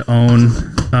had to own.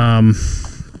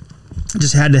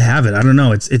 Just had to have it. I don't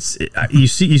know. You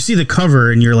see the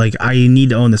cover and you're like, I need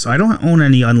to own this. So I don't own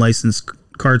any unlicensed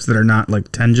cards that are not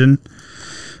like Tengen.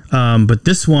 But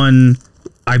this one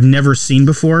I've never seen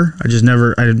before. I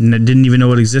didn't even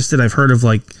know it existed. I've heard of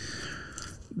like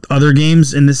other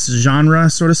games in this genre,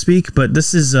 so to speak. But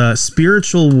this is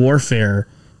Spiritual Warfare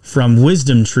from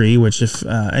Wisdom Tree, which if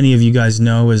any of you guys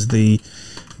know is the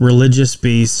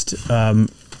religious-based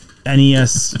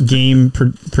NES game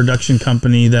production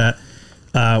company that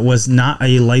was not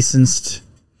a licensed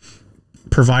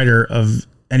provider of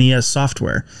NES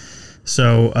software.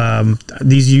 So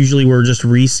these usually were just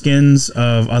reskins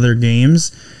of other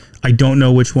games. I don't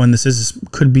know which one this is. This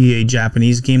could be a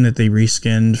Japanese game that they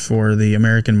reskinned for the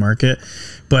American market.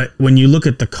 But when you look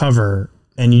at the cover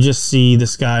and you just see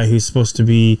this guy who's supposed to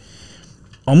be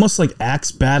almost like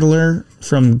Axe Battler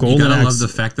from Golden Axe. You gotta love the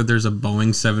fact that there's a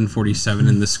Boeing 747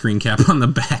 in the screen cap on the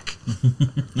back.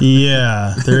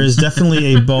 Yeah, there is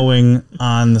definitely a Boeing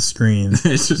on the screen.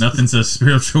 It's just Nothing says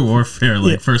spiritual warfare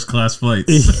like first class flights.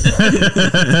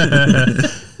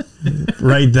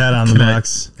 Write that on the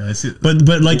box. Can I see?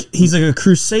 But like he's like a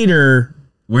crusader,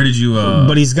 Where did you?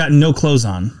 but he's got no clothes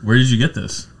on. Where did you get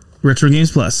this? Retro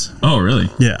Games Plus. Oh, really?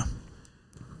 Yeah.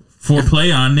 For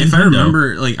play on Nintendo. if I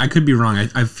remember, like I could be wrong.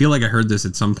 I feel like I heard this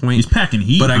at some point. He's packing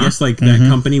heat. But I guess like that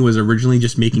company was originally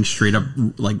just making straight up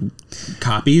like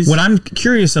copies. What I'm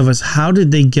curious of is how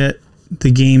did they get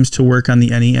the games to work on the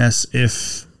NES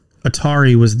if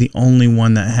Atari was the only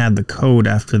one that had the code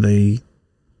after they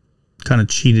kind of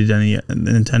cheated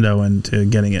Nintendo into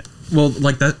getting it? Well,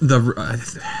 like that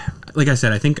like I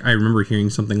said, I think I remember hearing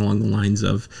something along the lines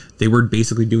of they were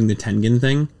basically doing the Tengen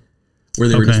thing, where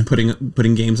they were just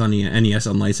putting games on the NES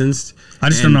unlicensed. I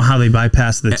just don't know how they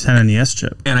bypassed the 10 NES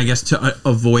chip. And I guess to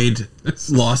avoid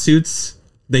lawsuits,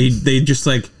 they just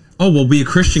like, oh, we'll be a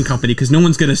Christian company because no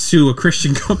one's going to sue a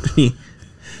Christian company.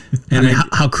 And I mean,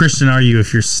 how Christian are you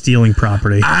if you're stealing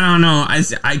property? I don't know.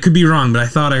 I could be wrong, but I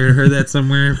thought I heard that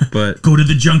somewhere. But Go to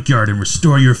the junkyard and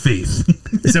restore your faith.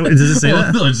 Does it say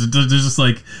that? No, there's just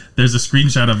like there's a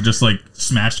screenshot of just like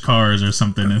smashed cars or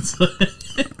something. It's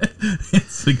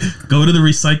like go to the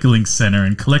recycling center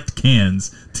and collect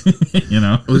cans. You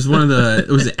know, it was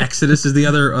Exodus is the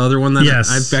other one that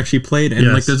I've actually played,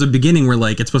 and like there's a beginning where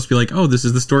like it's supposed to be like, oh, this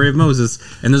is the story of Moses,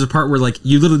 and there's a part where like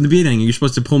you live in the beginning, you're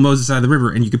supposed to pull Moses out of the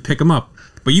river, and you could pick him up,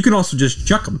 but you can also just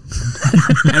chuck him.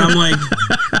 And I'm like,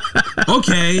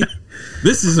 okay,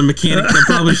 this is a mechanic that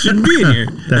probably shouldn't be in here.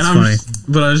 That's funny.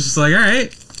 But I was just like, all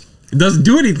right, it doesn't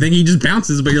do anything. He just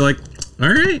bounces, but you're like, all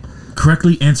right.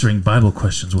 correctly answering Bible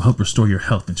questions will help restore your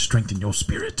health and strengthen your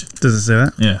spirit. Does it say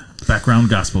that? Yeah. Background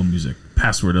gospel music.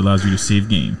 Password allows you to save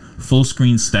game. Full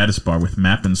screen status bar with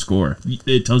map and score.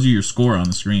 It tells you your score on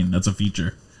the screen. That's a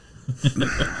feature.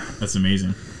 That's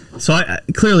amazing. So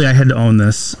clearly I had to own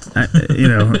this. I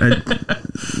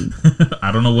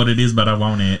don't know what it is, but I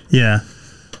want it. Yeah.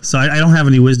 So I don't have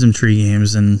any Wisdom Tree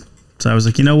games, and so I was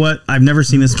like, you know what? I've never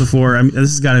seen this before. I mean,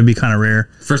 this has got to be kind of rare.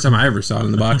 First time I ever saw it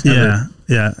in the box. Yeah,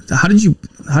 yeah. How did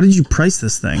you price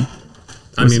this thing?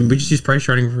 I mean, we just use price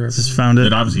charting for Just found it.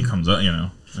 It obviously comes up, you know.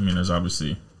 I mean, there's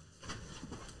obviously.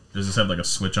 Does this have like a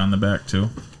switch on the back too?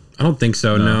 I don't think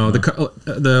so. No.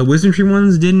 The Wisdom Tree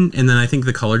ones didn't, and then I think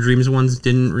the Color Dreams ones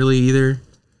didn't really either.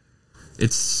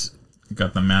 It's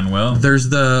got the Manuel. There's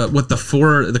the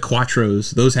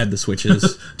Quattros. Those had the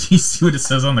switches. Do you see what it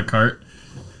says on the cart?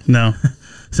 No.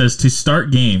 It says to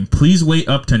start game, please wait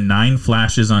up to 9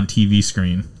 flashes on TV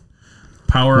screen.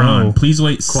 Power on. Please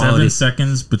wait Quality. 7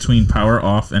 seconds between power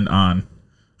off and on.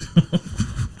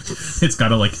 It's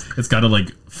gotta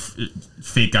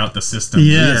fake out the system.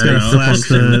 Yeah, it's gotta flash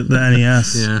the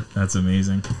NES. Yeah, that's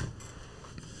amazing.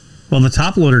 Well, the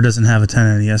top loader doesn't have a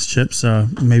 10 NES chip, so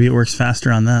maybe it works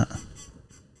faster on that.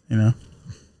 You know.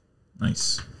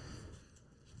 Nice.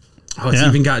 Oh, it's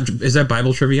even got. Is that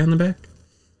Bible trivia on the back?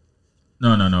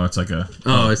 No. It's like a.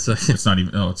 It's not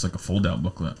even. Oh, it's like a fold-out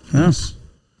booklet. Oh. Nice.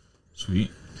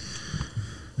 Sweet.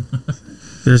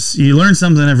 You learn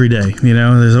something every day, you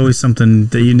know. There's always something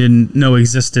that you didn't know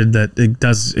existed that it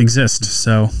does exist.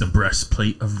 So the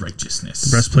breastplate of righteousness.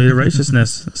 The breastplate of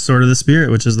righteousness, sword of the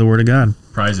spirit, which is the word of God.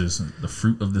 Prizes: the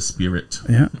fruit of the spirit.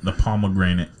 Yeah. The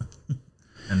pomegranate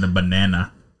and the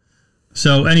banana.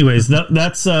 So, anyways,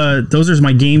 that's those are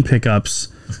my game pickups,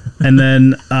 and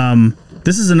then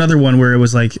this is another one where it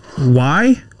was like,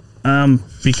 why?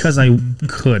 Because I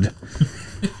could,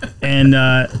 and.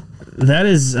 That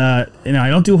is, I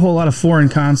don't do a whole lot of foreign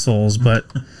consoles, but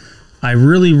I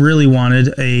really, really wanted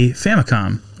a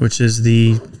Famicom, which is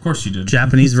the of course you did.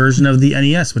 Japanese version of the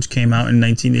NES, which came out in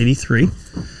 1983.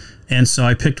 And so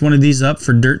I picked one of these up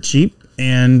for dirt cheap,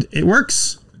 and it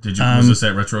works. Was this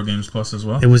at Retro Games Plus as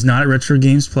well? It was not at Retro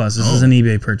Games Plus. This is an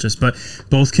eBay purchase, but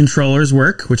both controllers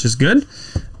work, which is good.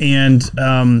 And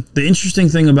the interesting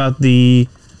thing about the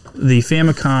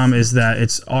Famicom is that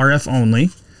it's RF only,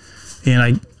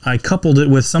 and I coupled it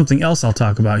with something else I'll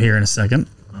talk about here in a second.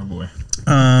 Oh boy.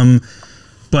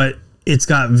 But it's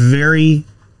got very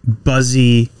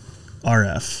buzzy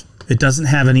RF. It doesn't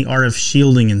have any RF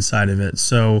shielding inside of it.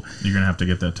 So you're going to have to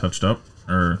get that touched up?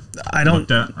 or I don't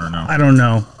looked at, or no? I don't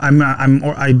know.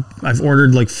 I've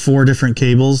ordered like 4 different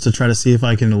cables to try to see if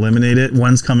I can eliminate it.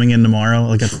 One's coming in tomorrow,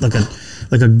 like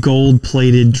a gold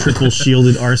plated triple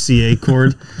shielded RCA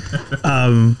cord.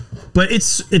 But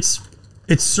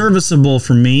it's serviceable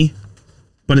for me,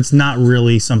 but it's not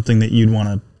really something that you'd want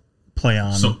to play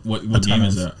on. So what game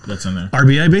is that that's in there?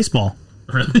 RBI Baseball.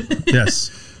 Really?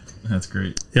 Yes. That's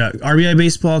great. Yeah, RBI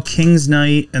Baseball, King's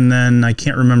Knight, and then I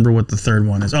can't remember what the third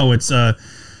one is. Oh, it's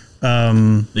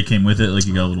they came with it, like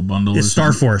you got a little bundle. It's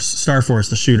Star Force. Star Force,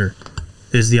 the shooter,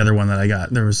 is the other one that I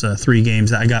got. There was 3 games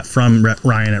that I got from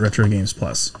Ryan at Retro Games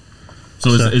Plus.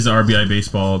 So is RBI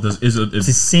Baseball? It's the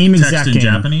same text exact in game.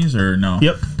 Japanese or no?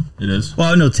 Yep. It is.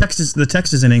 Well, no, the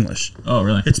text is in English. Oh,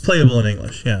 really? It's playable in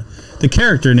English. Yeah, the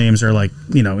character names are like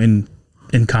in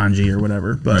kanji or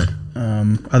whatever. But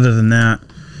other than that,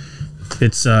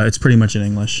 it's pretty much in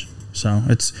English. So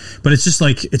it's just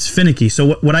like it's finicky.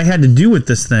 So what I had to do with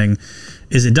this thing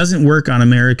is it doesn't work on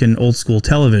American old school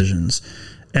televisions,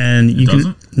 and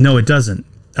it doesn't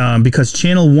because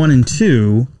channel 1 and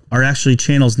 2 are actually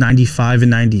channels 95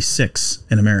 and 96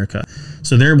 in America.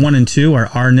 So their 1 and 2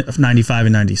 are 95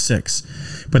 and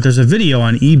 96. But there's a video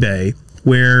on eBay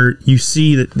where you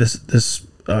see that this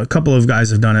a couple of guys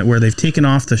have done it where they've taken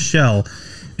off the shell,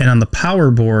 and on the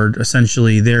power board,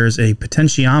 essentially, there's a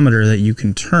potentiometer that you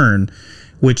can turn,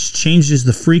 which changes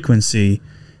the frequency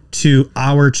to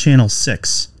our channel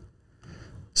 6.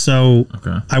 So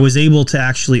I was able to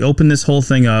actually open this whole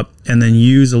thing up and then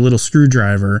use a little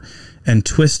screwdriver and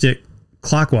twist it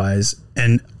clockwise,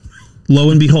 and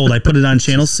lo and behold, I put it on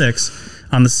channel 6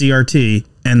 on the CRT,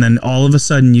 and then all of a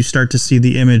sudden you start to see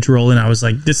the image roll in. I was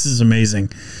like, this is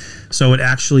amazing. So it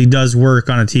actually does work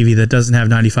on a TV that doesn't have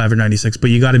 95 or 96, but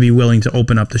you got to be willing to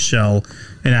open up the shell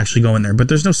and actually go in there. But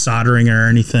there's no soldering or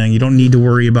anything. You don't need to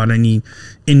worry about any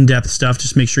in-depth stuff.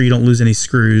 Just make sure you don't lose any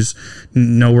screws.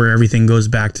 Know where everything goes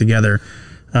back together.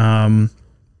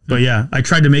 But yeah, I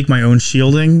tried to make my own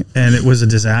shielding, and it was a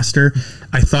disaster.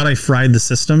 I thought I fried the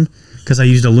system because I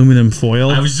used aluminum foil.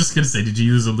 I was just going to say, did you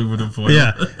use aluminum foil?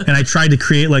 Yeah, and I tried to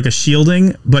create like a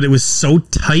shielding, but it was so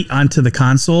tight onto the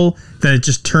console that it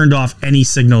just turned off any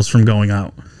signals from going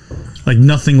out. Like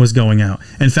nothing was going out.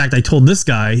 In fact, I told this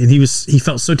guy, and he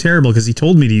felt so terrible because he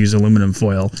told me to use aluminum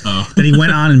foil that he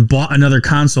went on and bought another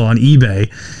console on eBay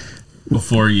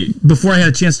before I had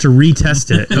a chance to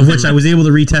retest it, of which I was able to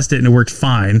retest it and it worked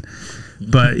fine.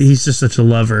 But he's just such a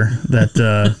lover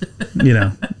that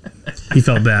he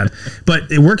felt bad.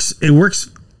 But it works.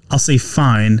 I'll say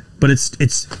fine, but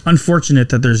it's unfortunate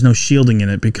that there's no shielding in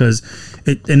it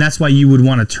and that's why you would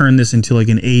want to turn this into like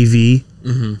an AV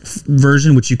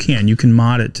version, which you can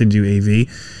mod it to do AV,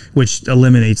 which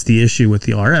eliminates the issue with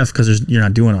the RF because you're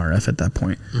not doing RF at that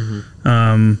point.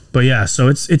 But yeah, so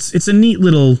it's a neat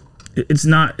little. It's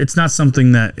not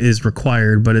something that is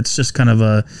required, but it's just kind of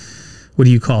a, what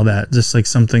do you call that? Just like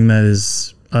something that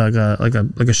is like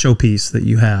a showpiece that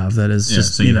you have that is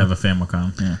just so you have a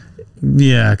Famicom.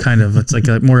 Yeah, kind of. It's like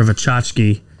more of a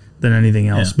tchotchke than anything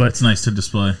else. But it's nice to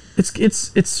display.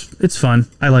 It's fun.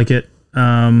 I like it.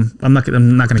 I'm not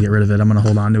gonna get rid of it. I'm gonna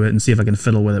hold on to it and see if I can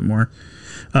fiddle with it more.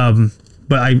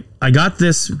 But I got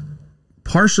this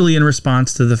partially in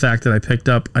response to the fact that I picked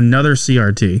up another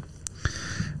CRT,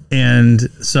 and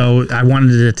so I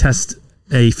wanted to test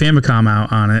a Famicom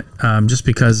out on it, just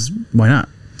because why not?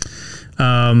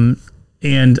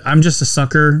 And I'm just a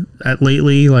sucker at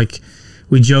lately, like.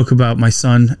 We joke about my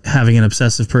son having an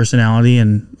obsessive personality,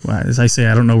 and as I say,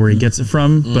 I don't know where he gets it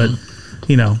from, but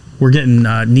we're getting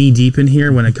knee deep in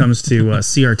here when it comes to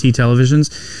CRT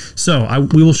televisions. So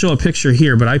we will show a picture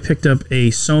here, but I picked up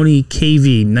a Sony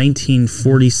KV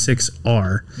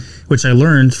 1946R, which I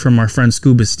learned from our friend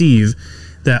Scuba Steve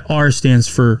that R stands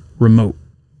for remote.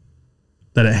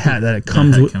 That it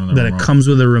comes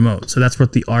with a remote. So that's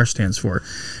what the R stands for.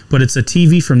 But it's a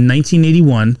TV from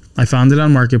 1981. I found it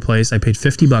on Marketplace. I paid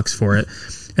 $50 for it.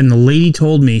 And the lady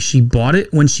told me she bought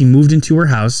it when she moved into her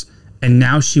house, and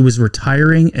now she was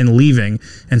retiring and leaving,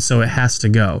 and so it has to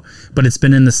go. But it's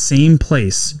been in the same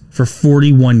place for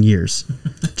 41 years.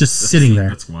 Just sitting there.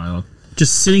 That's wild.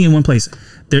 Just sitting in one place.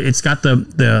 It's got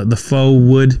the faux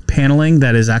wood paneling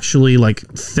that is actually like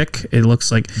thick. It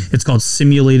looks like it's called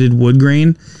simulated wood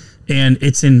grain, and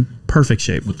it's in perfect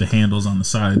shape with the handles on the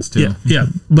sides too. Yeah.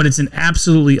 But it's an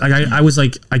absolutely. I was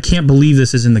like, I can't believe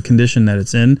this is in the condition that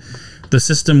it's in. The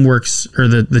system works, or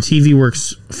the TV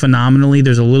works phenomenally.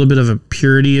 There's a little bit of a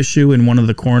purity issue in one of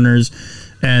the corners,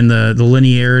 and the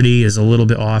linearity is a little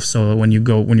bit off. So when you're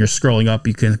scrolling up,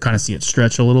 you can kind of see it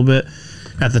stretch a little bit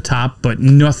at the top, but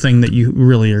nothing that you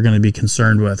really are going to be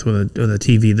concerned with a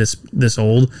TV this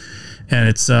old. And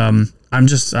it's I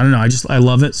don't know. I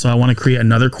love it. So I want to create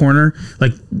another corner.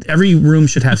 Like every room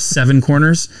should have 7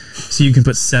 corners, so you can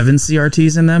put 7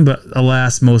 CRTs in them. But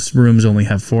alas, most rooms only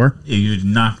have 4. Yeah, you'd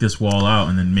knock this wall out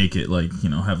and then make it like,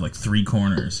 have like 3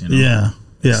 corners. Yeah.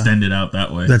 Extend it out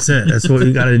that way. That's it. That's what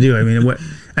we got to do. I mean,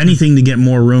 anything to get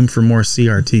more room for more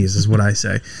CRTs is what I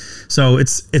say. So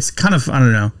it's kind of, I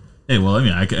don't know. Hey, well, I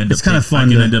mean, I could end it's kind of fun.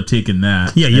 I can end up taking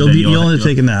that. Yeah, you'll end up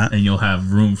taking that, and you'll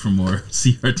have room for more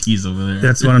CRTs over there.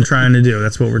 That's what I'm trying to do.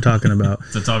 That's what we're talking about.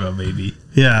 So talk about, baby.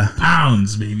 Yeah,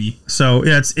 pounds, baby. So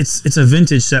yeah, it's a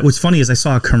vintage set. What's funny is I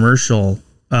saw a commercial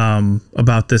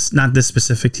about this, not this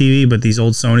specific TV, but these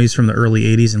old Sonys from the early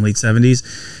 80s and late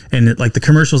 70s, and the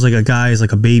commercial's like a guy is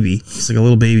like a baby. He's like a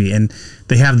little baby, and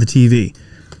they have the TV.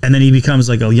 And then he becomes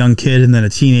like a young kid, and then a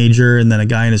teenager, and then a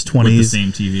guy in his 20s. With the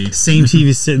same TV. Same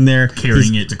TV sitting there.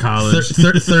 Carrying it to college.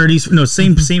 30s. No,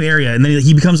 same area. And then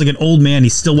he becomes like an old man.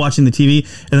 He's still watching the TV.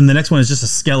 And then the next one is just a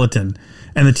skeleton.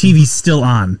 And the TV's still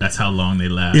on. That's how long they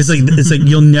last. It's like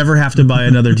you'll never have to buy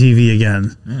another TV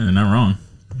again. Yeah, they're not wrong.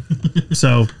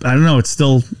 So, I don't know. It's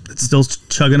still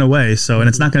chugging away. So, and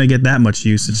it's not going to get that much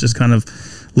use. It's just kind of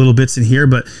little bits in here.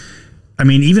 But I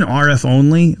mean, even RF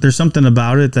only, there's something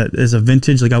about it that is a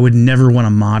vintage. Like I would never want to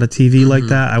mod a TV like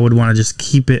that. I would want to just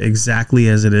keep it exactly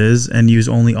as it is and use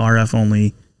only RF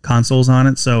only consoles on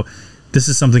it. So this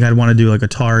is something I'd want to do, like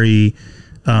Atari,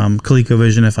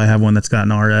 ColecoVision if I have one that's got an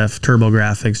RF,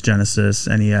 TurboGrafx, Genesis,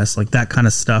 NES, like that kind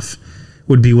of stuff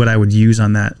would be what I would use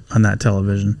on that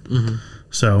television. Mm-hmm.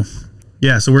 So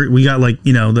yeah, so we got like,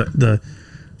 the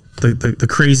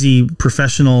crazy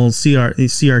professional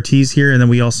CRTs here, and then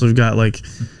we also got like,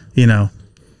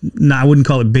 I wouldn't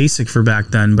call it basic for back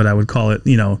then, but I would call it,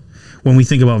 when we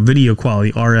think about video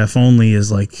quality, RF only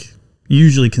is like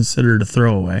usually considered a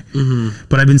throwaway. Mm-hmm.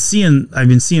 But I've been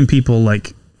seeing people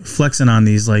like flexing on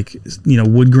these like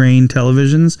wood grain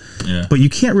televisions, but you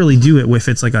can't really do it if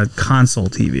it's like a console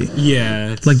TV.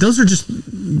 Yeah, like those are just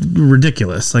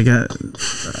ridiculous. Like a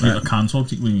console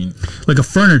TV? What do you mean? Like a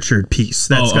furniture piece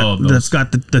that's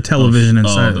got the television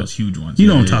inside. Those huge ones. You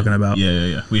know what I'm talking about?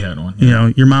 Yeah. We had one.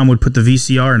 Yeah. Your mom would put the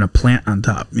VCR and a plant on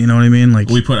top. You know what I mean? Like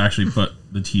we actually put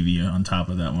the TV on top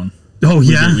of that one. Oh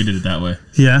yeah, we did it that way.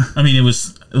 Yeah, I mean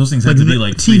those things had to be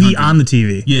like TV on the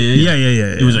TV. Yeah.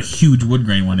 It was a huge wood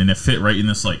grain one, and it fit right in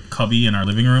this like cubby in our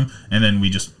living room. And then we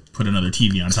just put another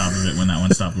TV on top of it when that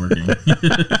one stopped working.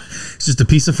 It's just a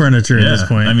piece of furniture at this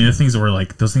point. I mean, those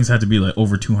things had to be like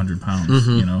over 200 pounds.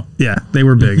 Mm-hmm. Yeah, they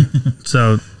were big.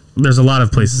 So there's a lot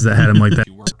of places that had them like that.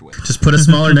 Just put a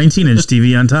smaller 19-inch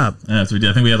TV on top. Yeah, so I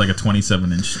think we had like a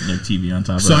 27-inch like TV on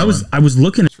top. So I was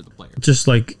looking at just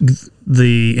like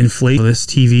the inflation of this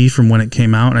TV from when it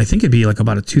came out, and I think it'd be like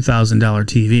about a $2,000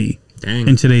 TV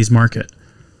in today's market.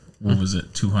 What was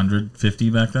it? 250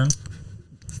 back then?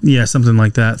 Yeah, something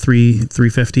like that.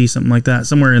 350, something like that.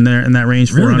 Somewhere in there in that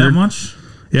range. Really, 400. that much?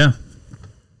 Yeah.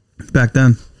 Back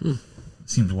then.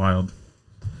 Seems wild.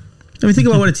 I mean, think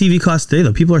about what a TV costs today,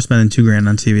 though. People are spending $2,000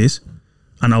 on TVs,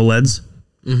 on OLEDs.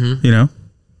 Mm-hmm.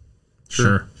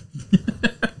 Sure.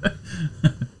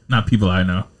 Not people I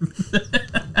know.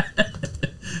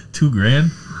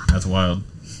 $2,000? That's wild.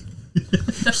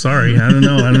 Sorry, I don't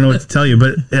know what to tell you,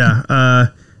 but yeah.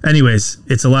 Anyways,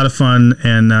 it's a lot of fun,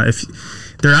 and if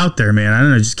they're out there, man, I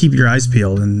don't know, just keep your eyes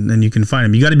peeled, and you can find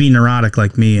them. You got to be neurotic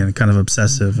like me and kind of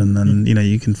obsessive, and then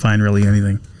you can find really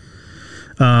anything.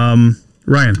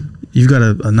 Ryan, you've got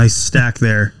a nice stack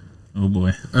there. Oh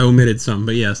boy, I omitted some,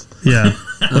 but yes. Yeah,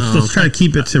 let's try to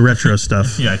keep it to retro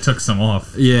stuff. Yeah, I took some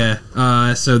off. Yeah,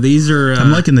 so these are.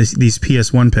 I'm liking these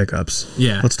PS1 pickups.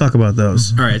 Yeah, let's talk about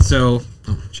those. All right, so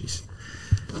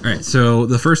all right, so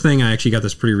the first thing I actually got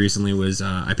this pretty recently was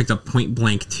I picked up Point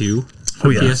Blank 2 for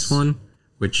PS1,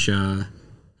 which I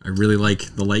really like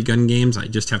the light gun games. I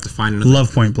just have to find another.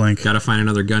 Love Point Blank. Got to find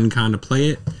another gun con to play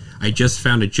it. I just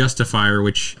found a Justifier,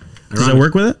 which does that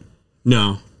work with it?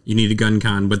 No. You need a gun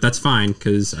con, but that's fine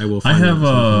because I will find I have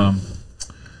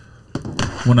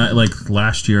when I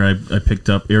last year I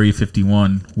picked up Area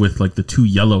 51 with like the 2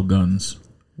 yellow guns.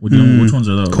 Which ones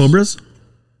are those? Cobras?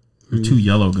 The 2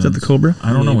 yellow guns. Is that the Cobra?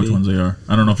 I don't know which ones they are.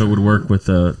 I don't know if it would work with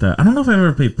that. I don't know if I've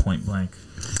ever played Point Blank.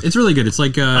 It's really good. It's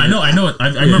like I know it. I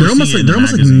remember they're almost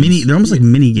like mini. They're almost like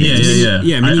mini games. Yeah.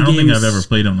 Mini I don't games, think I've ever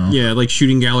played them though. Yeah, like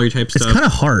shooting gallery type stuff. It's kind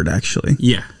of hard actually.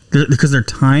 Yeah, because they're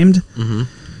timed. Mm-hmm.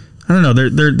 I don't know.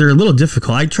 They're a little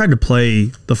difficult. I tried to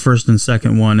play the first and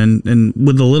second one, and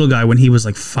with the little guy when he was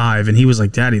like 5, and he was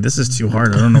like, "Daddy, this is too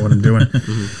hard. I don't know what I'm doing."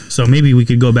 So maybe we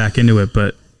could go back into it.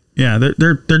 But yeah,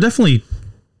 they're definitely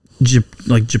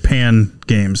like Japan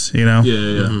games,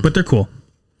 Yeah. But they're cool.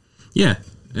 Yeah.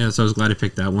 So I was glad I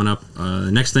picked that one up. The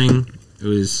next thing, it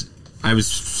was I was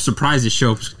surprised it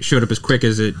showed up as quick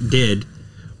as it did.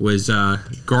 Was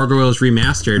Gargoyles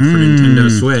Remastered for Nintendo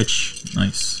Switch.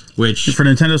 Nice. Which for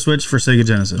Nintendo Switch, for Sega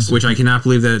Genesis. Which I cannot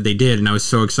believe that they did, and I was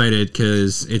so excited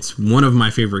because it's one of my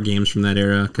favorite games from that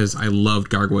era because I loved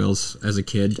Gargoyles as a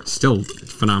kid. Still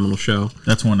phenomenal show.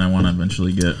 That's one I want to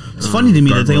eventually get. It's funny to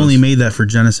me that they only made that for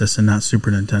Genesis and not Super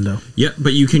Nintendo. Yeah,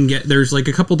 but you can get, there's like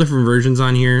a couple different versions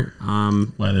on here.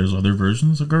 Why, there's other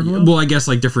versions of Gargoyles? Well, I guess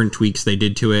like different tweaks they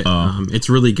did to it. It's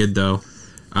really good though.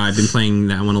 I've been playing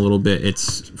that one a little bit.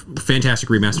 It's fantastic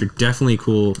remaster. Definitely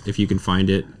cool if you can find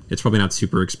it. It's probably not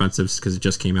super expensive because it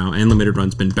just came out. And Limited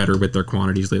Run's been better with their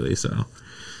quantities lately. So,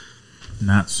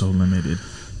 not so limited.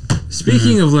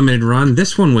 Speaking of Limited Run,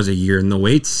 this one was a year in the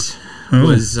waits.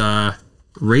 Was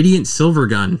Radiant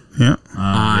Silvergun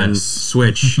on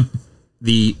Switch.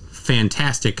 The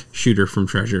fantastic shooter from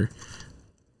Treasure.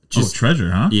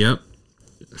 Treasure, huh? Yep.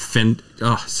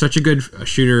 Such a good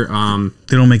shooter.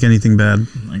 They don't make anything bad.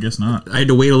 I guess not. I had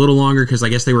to wait a little longer because I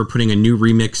guess they were putting a new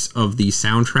remix of the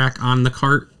soundtrack on the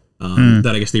cart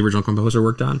that I guess the original composer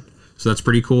worked on. So that's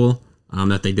pretty cool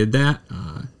that they did that.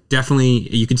 Definitely,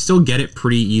 you can still get it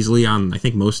pretty easily on I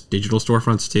think most digital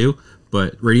storefronts too.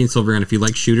 But Radiant Silvergun, if you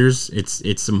like shooters,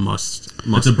 it's a must.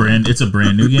 It's a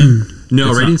brand new game.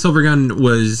 No, Radiant Silvergun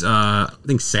was I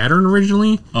think Saturn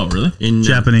originally. Oh, really? In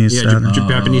Japanese, Saturn.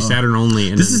 Japanese Saturn only.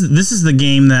 And this is the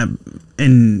game that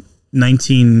in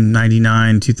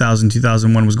 1999, 2000,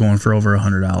 2001 was going for over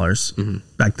 $100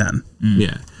 back then.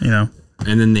 Yeah, you know.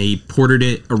 And then they ported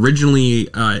it. Originally,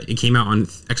 it came out on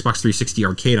Xbox 360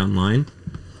 Arcade Online.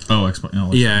 Oh, Xbox.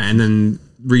 Oh, yeah, and then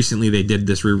recently they did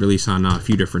this re-release on a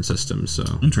few different systems. So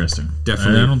interesting.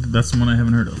 Definitely, that's one I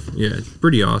haven't heard of. Yeah, it's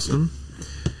pretty awesome.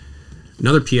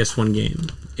 Another PS1 game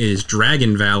is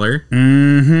Dragon Valor.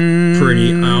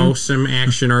 Pretty awesome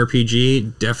action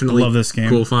RPG. Definitely I love this game.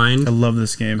 Cool find. I love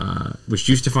this game. Was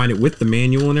used to find it with the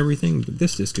manual and everything, but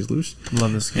this disc is loose.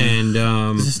 Love this game.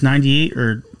 And is this 98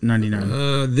 or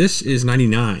 99? This is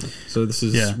 99. So this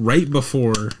is right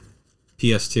before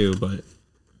PS2, but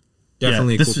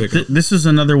definitely a cool pickup. This is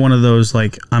another one of those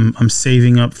like I'm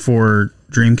saving up for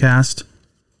Dreamcast,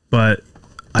 but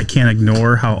I can't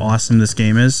ignore how awesome this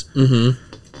game is.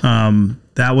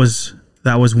 That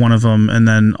was one of them, and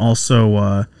then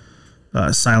also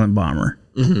Silent Bomber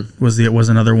was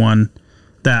another one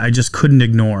that I just couldn't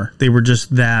ignore. They were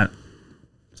just that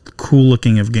cool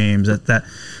looking of games. That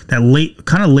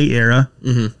late era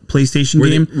PlayStation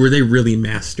game where they really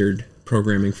mastered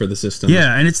programming for the system.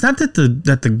 Yeah, and it's not that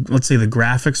the let's say the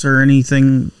graphics are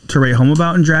anything to write home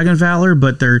about in Dragon Valor,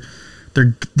 but they're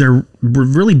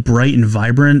really bright and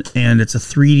vibrant, and it's a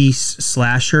 3D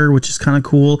slasher, which is kind of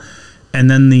cool. And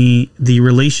then the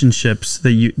relationships,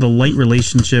 the light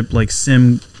relationship like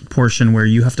sim portion where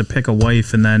you have to pick a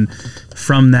wife, and then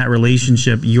from that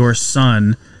relationship your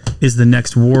son is the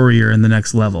next warrior in the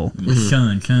next level.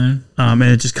 And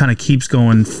it just kind of keeps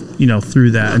going,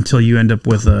 through that until you end up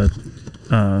with a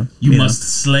you must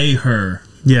slay her.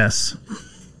 Yes,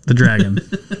 the dragon.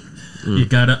 You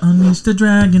gotta unleash the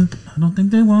dragon. I don't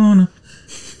think they wanna.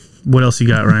 What else you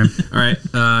got, Ryan? All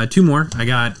right, two more. I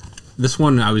got this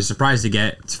one. I was surprised to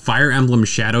get. It's Fire Emblem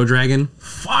Shadow Dragon.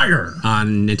 Fire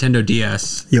on Nintendo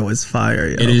DS. Yo, it's fire.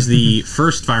 Yo. It is the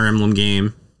first Fire Emblem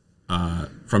game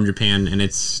from Japan, and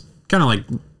it's kind of like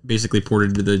basically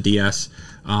ported to the DS.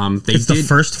 It's the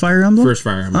first Fire Emblem. First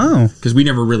Fire Emblem. because we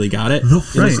never really got it in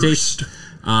the States.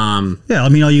 Yeah, I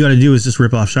mean, all you got to do is just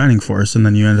rip off Shining Force, and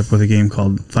then you end up with a game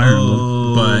called Fire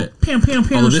Emblem. But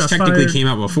although this technically came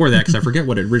out before that, because I forget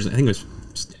what it originally. I think it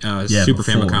was Super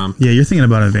before. Famicom. Yeah, you're thinking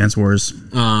about Advance Wars.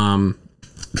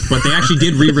 But they actually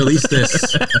did re-release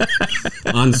this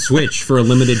on Switch for a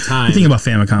limited time. You're thinking about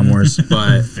Famicom Wars.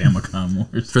 But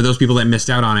Famicom Wars. For those people that missed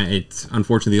out on it, it's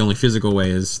unfortunately the only physical way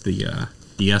is the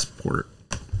DS port.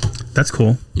 That's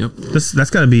cool. Yep. That's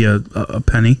got to be a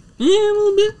penny. Yeah, a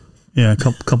little bit. Yeah, a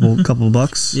couple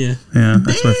bucks. Yeah,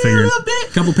 that's what I figured.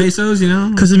 Couple pesos,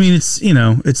 Because I mean,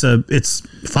 it's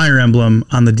Fire Emblem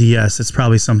on the DS. It's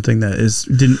probably something that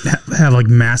didn't have like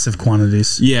massive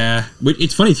quantities. Yeah,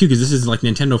 it's funny too because this is like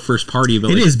Nintendo first party,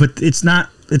 but it is, but it's not.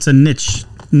 It's a niche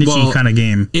kind of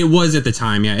game. It was at the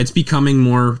time. Yeah, it's becoming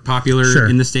more popular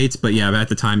in the States, but yeah, at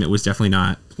the time it was definitely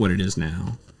not what it is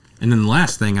now. And then the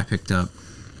last thing I picked up.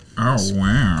 Oh,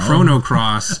 wow. Chrono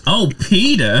Cross. Oh,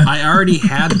 Peter. I already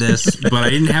had this, but I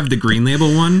didn't have the green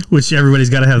label one. Which everybody's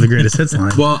got to have the greatest hits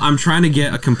line. Well, I'm trying to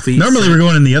get a complete Normally we're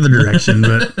going in the other direction,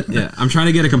 but... Yeah, I'm trying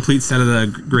to get a complete set of the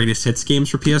greatest hits games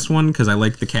for PS1 because I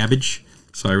like the cabbage.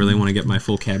 So I really want to get my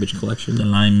full cabbage collection. The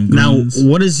lime greens. Now,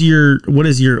 what is your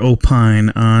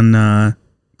opine on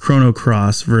Chrono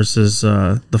Cross versus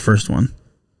the first one?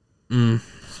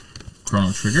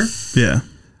 Chrono Trigger? Yeah.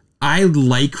 I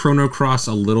like Chrono Cross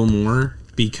a little more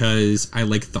because I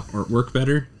like the artwork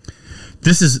better.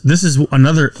 This is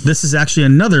actually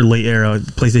another late era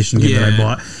PlayStation game that I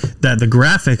bought, that the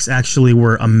graphics actually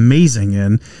were amazing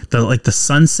in. The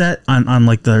sunset on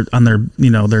their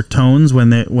their tones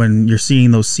when you're seeing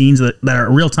those scenes that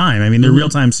are real time. I mean, they're real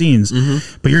time scenes,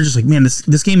 but you're just like, man,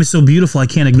 this game is so beautiful, I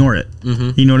can't ignore it.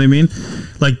 You know what I mean?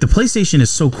 Like, the PlayStation is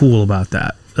so cool about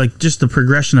that. Like, just the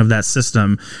progression of that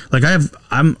system. Like,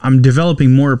 I'm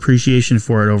developing more appreciation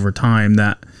for it over time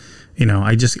that,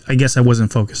 I guess I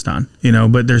wasn't focused on,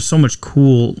 but there's so much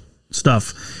cool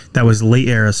stuff that was late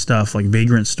era stuff, like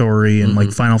Vagrant Story and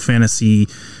like Final Fantasy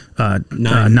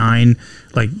 9.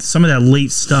 Like, some of that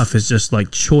late stuff is just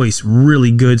like choice,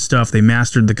 really good stuff. They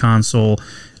mastered the console,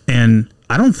 and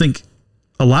I don't think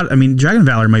Dragon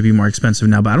Valor might be more expensive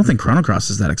now, but I don't think Chrono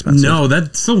Cross is that expensive. No,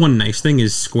 that's the one nice thing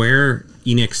is Square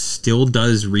Enix still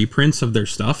does reprints of their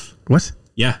stuff. What?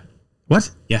 Yeah. What?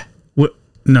 Yeah. What?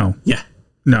 No. Yeah.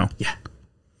 No. Yeah.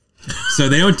 So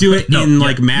they don't do it in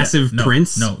massive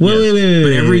prints. Wait. But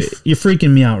you're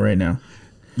freaking me out right now.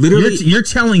 Literally, you're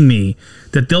telling me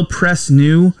that they'll press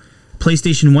new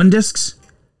PlayStation 1 discs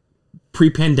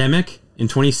pre-pandemic in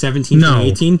 2017,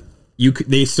 2018.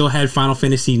 They still had Final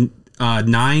Fantasy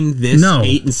 9,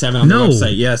 8, and 7 on the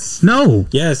website. Yes. No.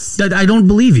 Yes. I don't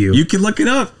believe you. You can look it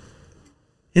up.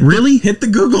 Really? Hit the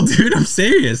Google, dude. I'm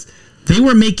serious. They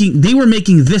were making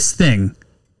this thing.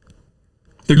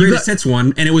 The Greatest Hits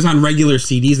one, and it was on regular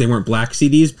CDs. They weren't black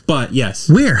CDs, but yes.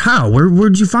 Where? How?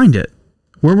 Where'd you find it?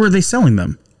 Where were they selling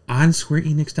them? On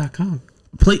SquareEnix.com.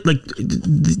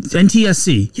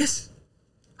 NTSC? Yes.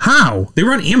 How? They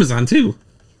were on Amazon, too.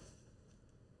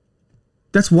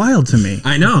 That's wild to me.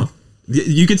 I know.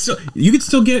 You could still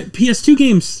get PS2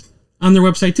 games on their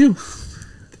website, too.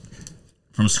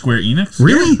 From Square Enix?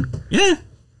 Really? Yeah.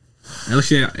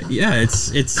 Actually, yeah,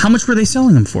 it's How much were they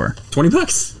selling them for?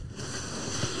 $20.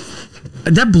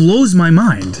 That blows my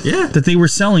mind. Yeah. That they were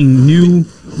selling new...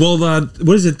 Well,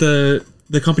 what is it? The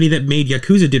company that made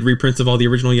Yakuza did reprints of all the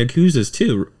original Yakuzas,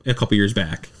 too, a couple years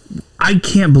back. I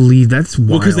can't believe that's wild.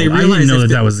 Well, because they realized I didn't know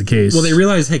that was the case. Well, they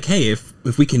realized, hey, if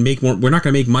we can make more... We're not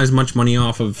going to make as much money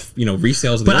off of,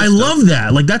 resales of the But I love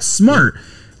that. Like, that's smart. Yeah.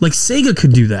 Like, Sega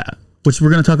could do that, which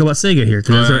we're going to talk about Sega here,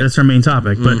 because that's our main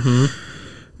topic. But,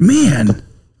 man,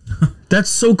 that's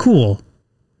so cool.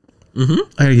 I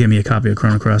gotta get me a copy of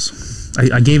Chrono Cross.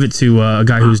 I gave it to a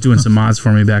guy who was doing some mods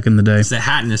for me back in the day. It's the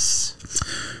Hatness.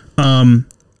 I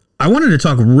wanted to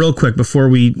talk real quick before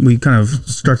we kind of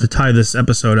start to tie this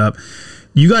episode up.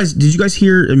 Did you guys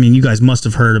hear? I mean, you guys must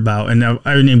have heard about, and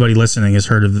anybody listening has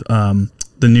heard of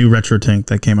the new Retrotink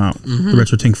that came out, the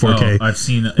Retrotink 4K. Oh, I've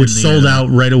seen it, which sold out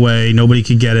right away. Nobody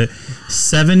could get it.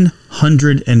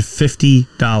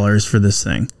 $750 for this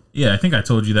thing. Yeah, I think I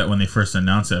told you that when they first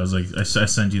announced it. I was like, I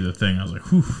sent you the thing. I was like,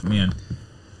 whew, man.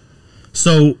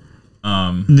 So,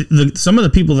 some of the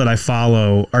people that I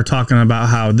follow are talking about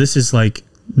how this is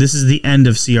the end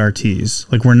of CRTs.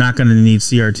 Like, we're not going to need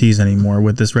CRTs anymore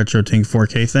with this Retrotink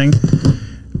 4K thing,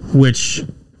 which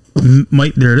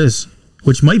might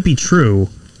be true.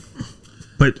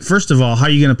 But first of all, how are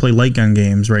you going to play light gun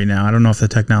games right now? I don't know if the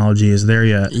technology is there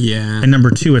yet. Yeah. And number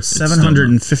two, it's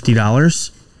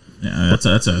 $750. Yeah,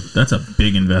 that's a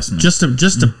big investment. Just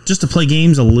to play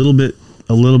games a little bit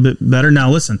better.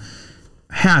 Now listen,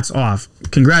 hats off.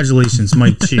 Congratulations,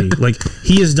 Mike Chi. Like,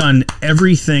 he has done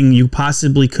everything you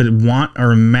possibly could want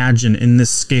or imagine in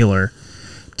this scaler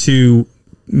to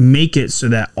make it so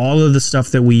that all of the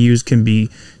stuff that we use can be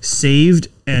saved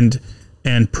and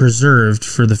preserved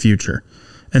for the future.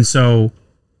 And so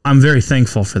I'm very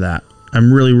thankful for that.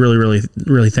 I'm really, really, really,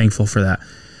 really thankful for that.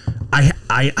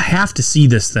 I have to see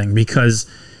this thing, because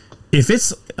if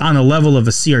it's on a level of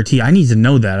a CRT, I need to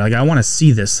know that. Like, I want to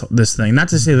see this thing. Not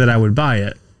to say that I would buy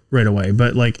it right away,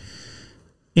 but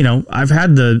I've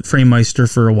had the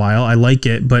FrameMeister for a while. I like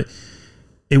it, but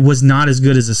it was not as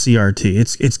good as a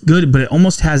CRT. It's good, but it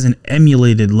almost has an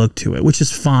emulated look to it, which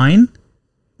is fine,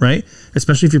 right?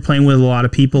 Especially if you're playing with a lot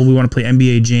of people. We want to play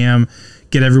NBA Jam,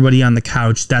 get everybody on the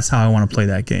couch. That's how I want to play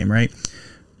that game, right?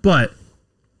 But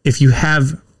if you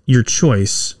have your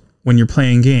choice when you're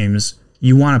playing games,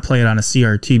 you want to play it on a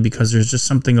CRT, because there's just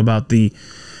something about the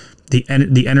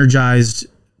energized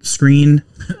screen.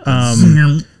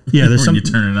 Yeah, there's when you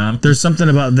turn it on. There's something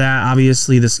about that.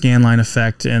 Obviously, the scanline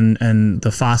effect and the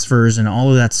phosphors and all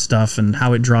of that stuff, and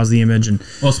how it draws the image. And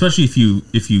well, especially if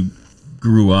you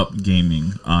grew up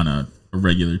gaming on a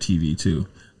regular TV too.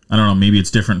 I don't know. Maybe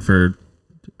it's different for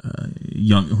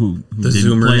young who The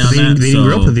didn't Zoomers. play on that. They didn't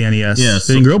grow up with the NES. Yeah,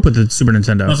 They didn't grow up with the Super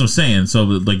Nintendo. That's what I'm saying. So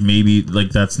like maybe like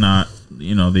that's not,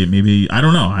 you know, they maybe, I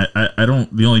don't know. I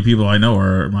don't, the only people I know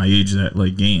are my age that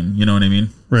like game, you know what I mean?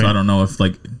 Right. So I don't know if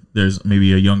like there's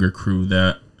maybe a younger crew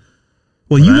that.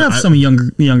 Well, you have some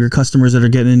younger customers that are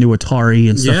getting into Atari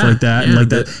and stuff like that, and like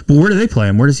that. But where do they play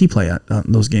them? Where does he play at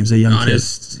those games? The young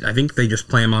kids. I think they just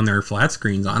play them on their flat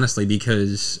screens, honestly,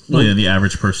 because The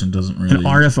average person doesn't really. And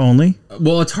RF only.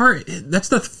 Well, it's hard. That's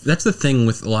the thing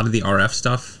with a lot of the RF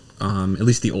stuff. At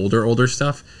least the older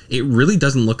stuff. It really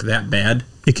doesn't look that bad.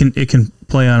 It can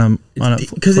play on a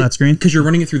flat screen because you're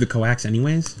running it through the coax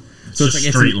anyways. So it's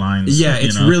like straight lines. Yeah,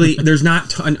 it's really there's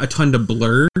not a ton to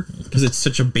blur because it's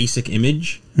such a basic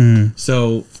image.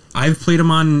 So I've played them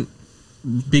on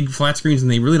big flat screens and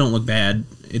they really don't look bad.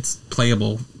 It's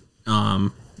playable. Yeah,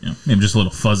 maybe just a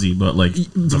little fuzzy, but like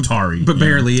it's Atari, but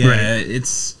barely. Know? Yeah, right.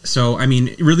 It's so. I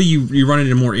mean, really, you run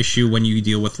into more issue when you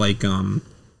deal with like the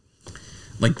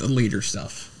later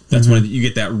stuff. That's when you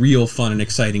get that real fun and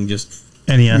exciting, just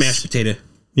NES mashed potato.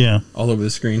 Yeah, all over the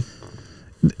screen.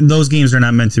 Those games are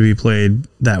not meant to be played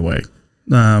that way.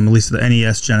 At least the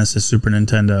NES, Genesis, Super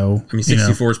Nintendo. I mean,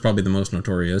 64 is probably the most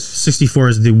notorious. 64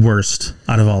 is the worst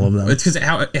out of all of them. It's because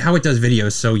how it does video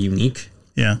is so unique.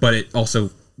 Yeah, but it also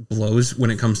blows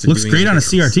when it comes to. Looks great on a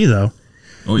CRT though.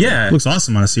 Oh yeah, looks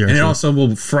awesome on a CRT, and it also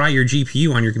will fry your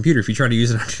GPU on your computer if you try to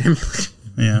use it on an emulator.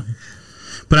 Yeah.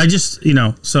 But I just,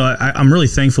 so I'm really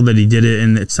thankful that he did it,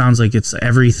 and it sounds like it's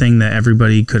everything that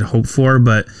everybody could hope for,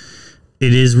 but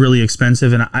it is really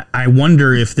expensive, and I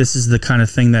wonder if this is the kind of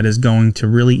thing that is going to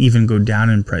really even go down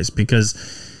in price, because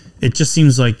it just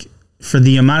seems like for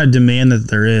the amount of demand that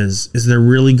there is there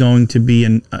really going to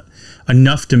be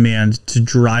enough demand to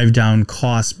drive down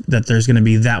costs that there's going to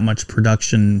be that much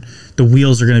production, the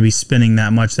wheels are going to be spinning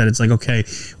that much that it's like, okay,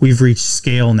 we've reached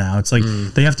scale now. It's like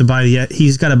they have to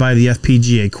he's got to buy the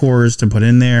FPGA cores to put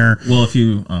in there. Well, if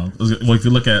you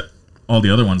look at all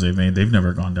the other ones they've made, they've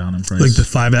never gone down in price. Like the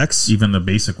 5X? Even the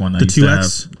basic one that the used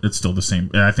 2X? To have, it's still the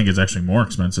same. I think it's actually more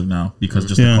expensive now because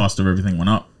just the cost of everything went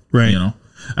up. Right.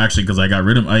 Actually, because I got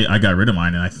rid of mine,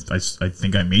 and I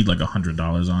think I made like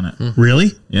 $100 on it.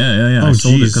 Really? Yeah. Oh, I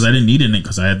sold it because I didn't need it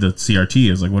because I had the CRT.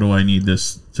 I was like, what do I need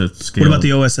this to scale? What about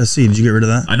the OSSC? Did you get rid of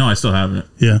that? I know I still have it.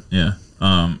 Yeah.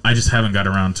 I just haven't got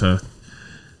around to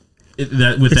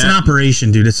it's an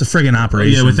operation, dude. It's a friggin'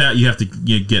 operation. Yeah, with that you have to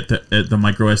get the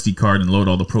micro SD card and load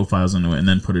all the profiles into it and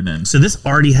then put it in. So this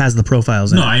already has the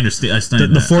profiles in it. No, I understand.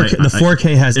 The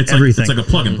 4K has everything. It's like a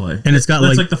plug and play, and it's got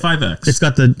like the 5X. It's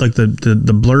got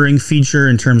the blurring feature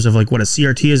in terms of like what a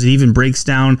CRT is. It even breaks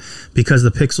down because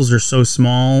the pixels are so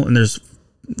small, and there's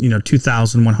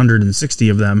 2,160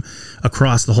 of them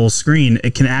across the whole screen.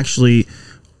 It can actually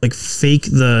like fake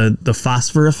the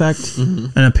phosphor effect,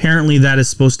 and apparently that is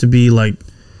supposed to be like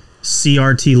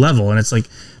CRT level, and it's like,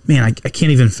 man, I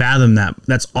can't even fathom that.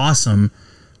 That's awesome,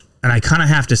 and I kind of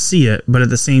have to see it, but at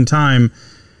the same time,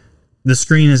 the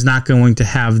screen is not going to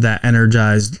have that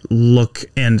energized look,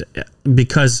 and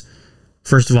because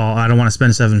first of all, I don't want to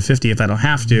spend $750 if I don't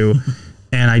have to,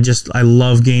 and I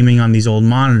love gaming on these old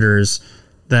monitors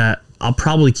that I'll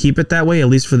probably keep it that way, at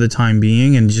least for the time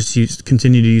being, and just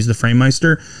continue to use the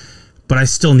FrameMeister. But I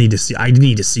still need to see. I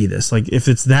need to see this. Like, if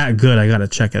it's that good, I got to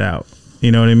check it out.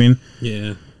 You know what I mean?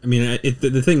 Yeah. I mean,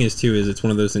 the thing is too is it's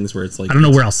one of those things where it's like I don't know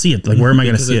where I'll see it. Like, where am I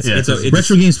going to see it?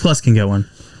 Retro Games Plus can get one.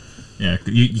 Yeah,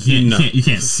 you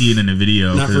can't see it in a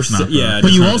video. Not for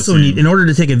but you also need, in order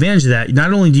to take advantage of that,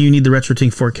 not only do you need the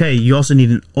Retrotink 4K, you also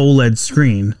need an OLED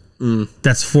screen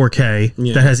that's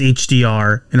 4K that has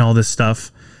HDR and all this stuff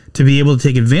to be able to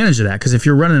take advantage of that. Because if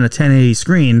you're running a 1080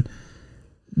 screen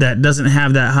that doesn't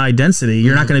have that high density,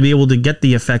 you're not going to be able to get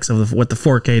the effects of what the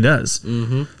 4K does.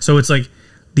 So it's like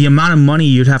the amount of money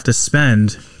you'd have to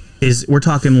spend is, we're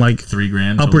talking like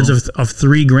 $3,000, upwards of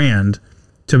 $3,000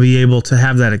 to be able to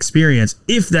have that experience.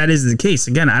 If that is the case,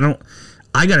 again,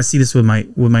 I got to see this with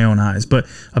my own eyes. But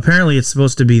apparently, it's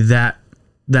supposed to be that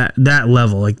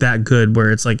level, like that good,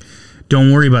 where it's like,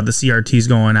 don't worry about the CRTs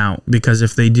going out, because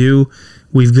if they do,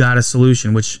 we've got a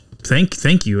solution. Which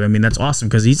thank you. I mean, that's awesome,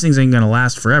 because these things ain't gonna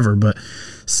last forever. But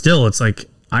still, it's like,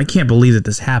 I can't believe that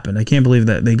this happened. I can't believe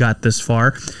that they got this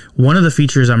far. One of the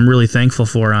features I'm really thankful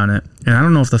for on it, and I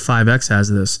don't know if the 5X has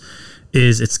this,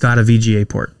 is it's got a VGA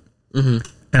port.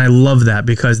 And I love that,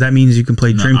 because that means you can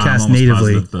play Dreamcast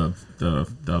natively. The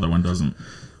other one doesn't.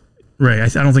 Right, I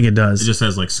don't think it does. It just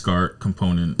has like SCART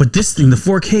component. But this thing, the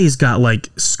 4K's got like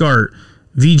SCART,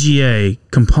 VGA,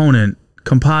 component,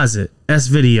 composite,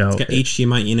 S-video, It's got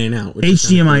HDMI in and out. Which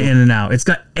HDMI in and out. It's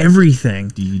got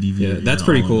everything. Yeah, that's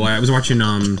pretty cool. I was watching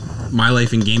My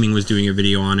Life in Gaming was doing a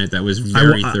video on it that was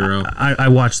very thorough. I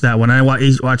watched that one. I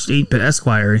watched 8-Bit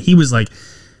Esquire, and he was like,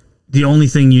 the only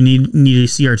thing you need a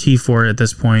CRT for at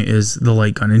this point is the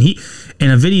light gun. And he,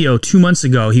 in a video 2 months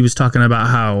ago, he was talking about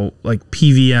how like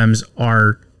PVMs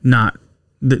are not,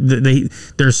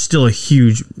 there's still a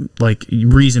huge like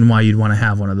reason why you'd want to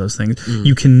have one of those things.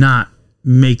 You cannot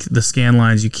make the scan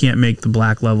lines, you can't make the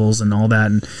black levels and all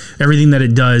that, and everything that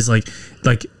it does. Like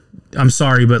I'm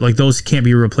sorry, but like those can't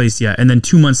be replaced yet. And then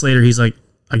 2 months later, he's like,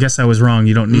 I guess I was wrong.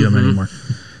 You don't need them anymore.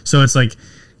 So it's like,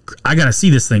 I gotta see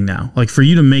this thing now. Like for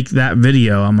you to make that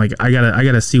video, I'm like, I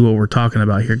gotta see what we're talking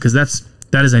about here, because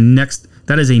that is a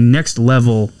next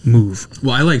level move.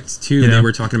 Well, I liked too. They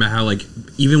were talking about how like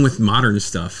even with modern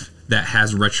stuff that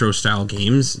has retro style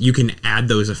games, you can add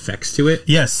those effects to it.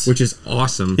 Yes, which is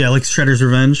awesome. Yeah, like Shredder's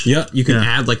Revenge. Yeah, you can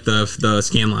add like the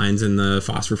scan lines and the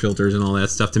phosphor filters and all that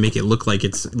stuff to make it look like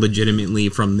it's legitimately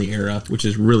from the era, which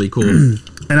is really cool.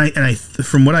 And I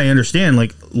from what I understand,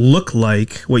 like look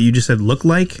like what you just said, look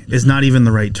like is not even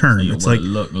the right term. It's like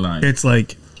look like. It's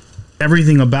like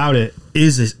everything about it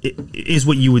is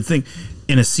what you would think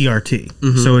in a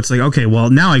CRT. So it's like, okay, well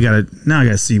now I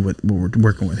gotta see what we're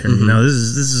working with here. You know, this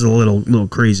is a little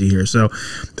crazy here. So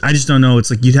I just don't know. It's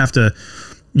like you'd have to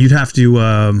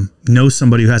know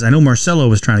somebody who has. I know Marcelo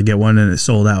was trying to get one and it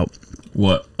sold out.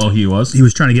 What? Oh, he was? He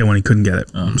was trying to get one. He couldn't get it.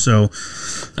 So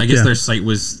I guess their site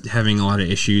was having a lot of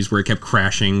issues where it kept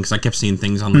crashing, because I kept seeing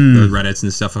things on the Reddits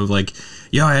and stuff of like,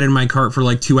 yo, I had it in my cart for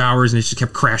like 2 hours and it just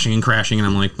kept crashing and crashing. And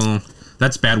I'm like, well,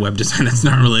 that's bad web design. That's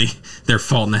not really their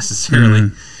fault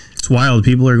necessarily. It's wild.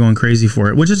 People are going crazy for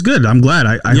it, which is good. I'm glad.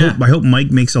 I hope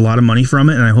Mike makes a lot of money from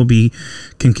it, and I hope he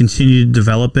can continue to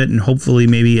develop it, and hopefully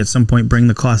maybe at some point bring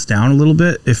the cost down a little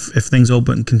bit if things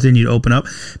continue to open up.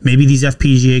 Maybe these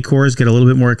FPGA cores get a little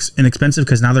bit more inexpensive,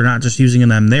 because now they're not just using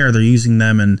them there, they're using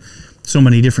them in so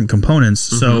many different components.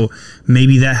 So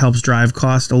maybe that helps drive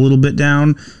cost a little bit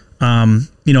down.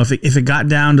 You know, if it got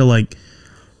down to like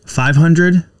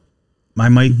 500, I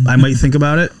might think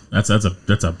about it. That's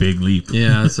a big leap.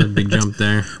 Yeah, that's a big jump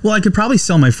there. Well, I could probably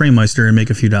sell my FrameMeister and make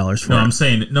a few dollars for it. I'm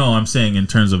saying in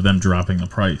terms of them dropping the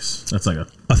price. That's like a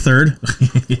third.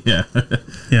 Yeah.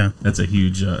 Yeah. That's a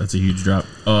huge drop.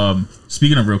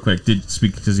 Speaking of real quick,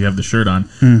 because you have the shirt on,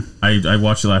 I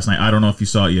watched it last night. I don't know if you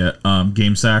saw it yet.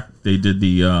 GameSack, they did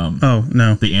the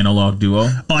the analog duo.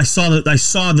 Oh, I saw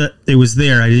that it was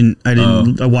there. I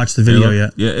didn't watch the video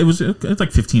yet. Yeah, it's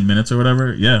like 15 minutes or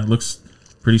whatever. Yeah, it looks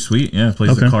pretty sweet. Yeah, it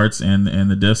plays the carts and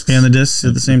the discs. And the discs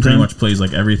at the same time. Pretty much plays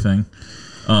like everything.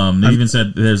 They even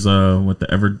said there's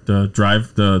the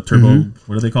drive, the turbo,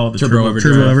 what do they call it? Turbo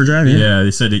EverDrive. Yeah,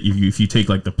 they said that if you take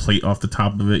like the plate off the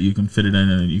top of it, you can fit it in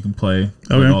and you can play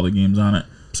all the games on it.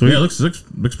 So yeah, it looks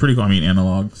pretty cool. I mean,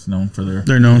 Analog's known for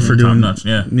they're known for doing top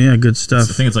notch. Yeah, good stuff.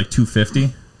 I think it's like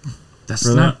 $250. That's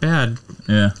not bad.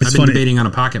 Yeah, I've been debating on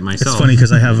a Pocket myself. It's funny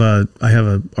because I have a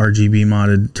RGB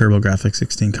modded TurboGrafx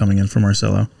 16 coming in from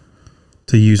Marcelo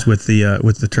to use with the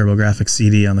TurboGrafx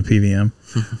CD on the PVM.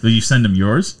 Did you send him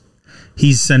yours?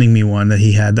 He's sending me one that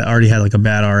he had that already had like a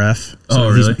bad RF. So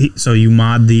really? So you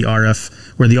mod the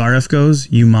RF where the RF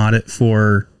goes. You mod it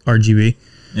for RGB.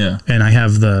 Yeah. And I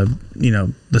have the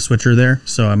switcher there,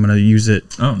 so I'm gonna use it.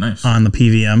 Oh, nice. On the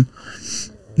PVM.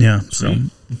 Yeah. So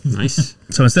nice.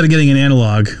 So instead of getting an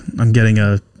analog, I'm getting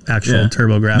a actual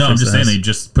TurboGrafx. No, I'm just saying they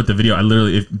just put the video.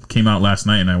 It came out last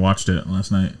night and I watched it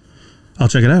last night. I'll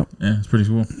check it out. Yeah, it's pretty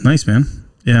cool. Nice, man.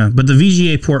 Yeah, but the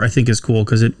VGA port I think is cool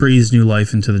because it breathes new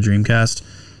life into the Dreamcast.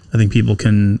 I think people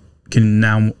can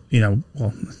now, I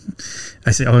want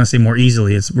to say more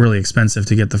easily. It's really expensive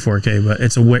to get the 4K, but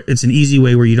it's an easy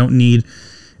way where you don't need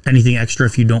anything extra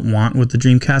if you don't want with the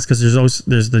Dreamcast, because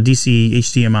there's the DC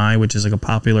HDMI, which is like a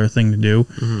popular thing to do.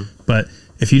 But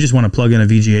if you just want to plug in a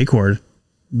VGA cord,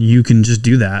 you can just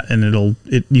do that, and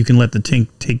you can let the Tink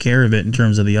take care of it in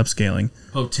terms of the upscaling.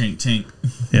 Oh, Tink.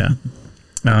 Yeah.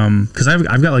 Because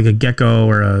I've got like a Gecko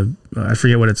or I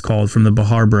forget what it's called from the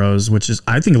Bahar Bros, which is,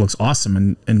 I think it looks awesome.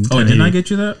 And didn't I get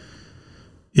you that?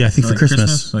 Yeah, I think for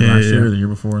Christmas. Like last year or the year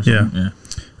before or something. Yeah.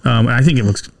 I think it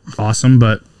looks awesome,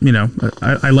 but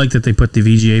I like that they put the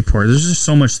VGA port. There's just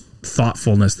so much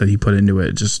thoughtfulness that he put into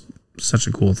it. Just such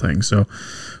a cool thing. So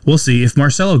we'll see if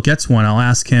Marcelo gets one. I'll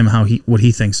ask him what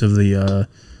he thinks of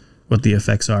what the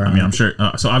effects are. I mean, I'm sure.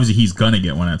 So obviously he's gonna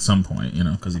get one at some point,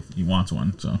 because he wants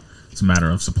one. So it's a matter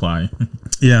of supply.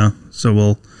 Yeah. So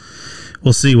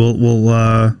we'll see. We'll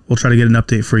try to get an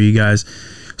update for you guys.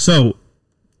 So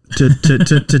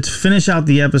to finish out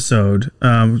the episode,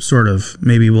 sort of,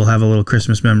 maybe we'll have a little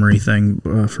Christmas memory thing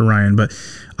for Ryan, but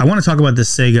I want to talk about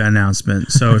this Sega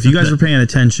announcement. So if you guys were paying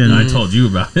attention, I told you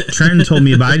about it. Trent told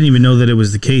me about it. I didn't even know that it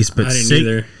was the case, but I didn't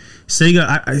either.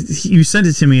 Sega, you sent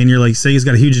it to me and you're like, Sega's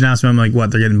got a huge announcement. I'm like, what?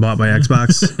 They're getting bought by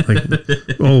Xbox?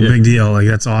 Like, oh, big deal. Like,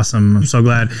 that's awesome. I'm so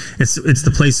glad. It's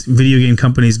the place video game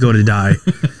companies go to die.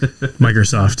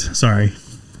 Microsoft. Sorry.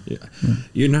 Yeah.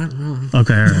 You're not wrong.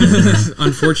 Okay. All right.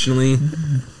 Unfortunately.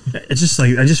 It's just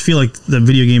like, I just feel like the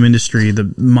video game industry,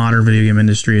 the modern video game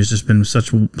industry has just been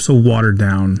so watered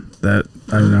down that,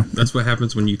 I don't know. That's what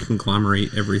happens when you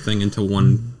conglomerate everything into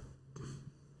one.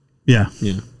 Yeah.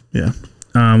 Yeah. Yeah.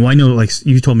 Well, I know, like,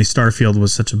 you told me Starfield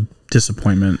was such a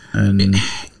disappointment, and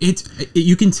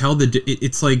you can tell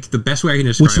it's like the best way I can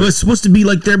describe which was supposed to be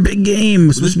like their big game. It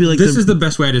was supposed to be like this is the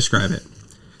best way I describe it.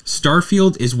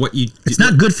 Starfield is what you. It's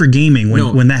not good for gaming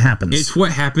when that happens. It's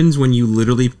what happens when you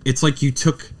literally. It's like you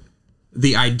took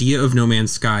the idea of No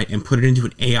Man's Sky and put it into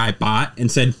an AI bot and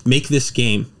said, "Make this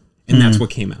game," and that's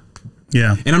what came out.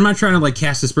 Yeah. And I'm not trying to like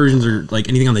cast aspersions or like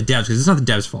anything on the devs because it's not the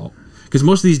devs' fault. Because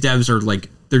most of these devs are like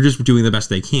they're just doing the best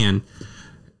they can,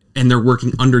 and they're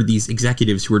working under these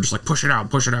executives who are just like push it out,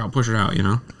 push it out, push it out. You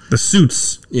know, the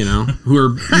suits. You know, who are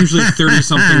usually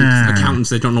 30-something accountants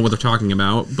that don't know what they're talking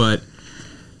about. But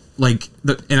like,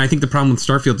 and I think the problem with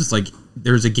Starfield is like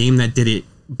there's a game that did it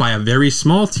by a very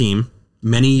small team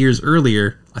many years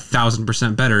earlier,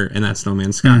 1,000% better, and that's No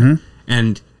Man's Sky. Mm-hmm.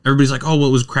 And everybody's like, oh, well,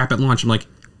 it was crap at launch. I'm like,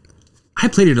 I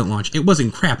played it at launch. It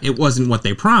wasn't crap. It wasn't what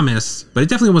they promised, but it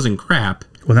definitely wasn't crap.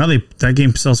 Well, now that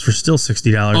game sells for still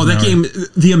 $60. Oh, that game!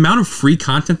 The amount of free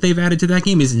content they've added to that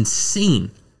game is insane.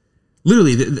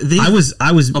 Literally, I was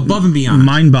above and beyond,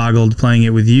 mind boggled playing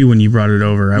it with you when you brought it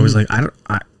over. I was like,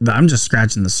 I'm just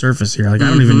scratching the surface here. Like, I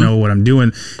don't even know what I'm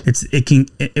doing.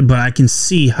 But I can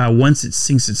see how once it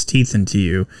sinks its teeth into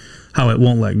you, how it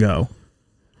won't let go.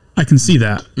 I can see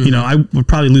that. Mm-hmm. You know, I would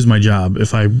probably lose my job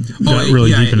if I got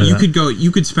really deep into that. You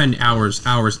could spend hours,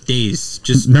 days.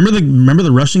 Just remember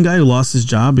the Russian guy who lost his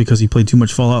job because he played too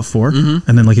much Fallout 4,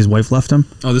 and then like his wife left him.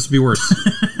 Oh, this would be worse.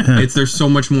 There's so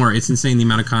much more. It's insane the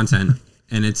amount of content,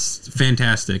 and it's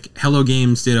fantastic. Hello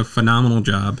Games did a phenomenal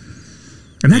job,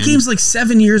 and that game's like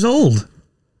 7 years old.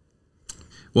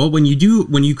 Well, when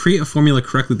you create a formula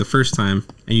correctly the first time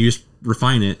and you just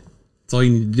refine it, that's all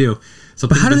you need to do.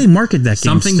 But how do they market that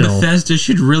game Something still? Bethesda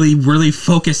should really, really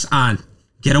focus on.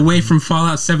 Get away from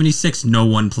Fallout 76. No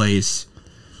one plays.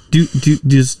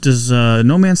 Does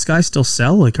No Man's Sky still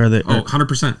sell? Like, are they?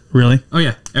 100%. Really? Oh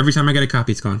yeah. Every time I get a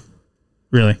copy, it's gone.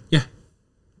 Really? Yeah.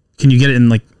 Can you get it in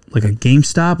like a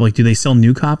GameStop? Like, do they sell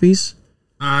new copies?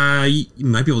 You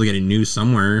might be able to get it new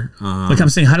somewhere. Like I'm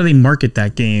saying, how do they market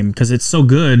that game? Because it's so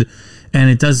good,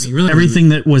 and it does everything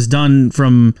that was done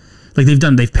from. Like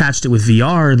they've patched it with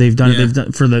VR. They've done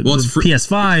for the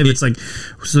PS5. It's like,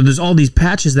 so there's all these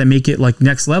patches that make it like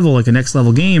next level, like a next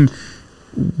level game.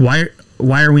 Why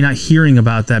are we not hearing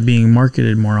about that being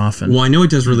marketed more often? Well, I know it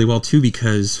does really well too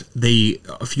because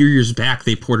a few years back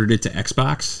they ported it to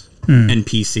Xbox and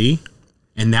PC,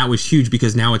 and that was huge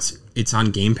because now it's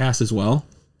on Game Pass as well.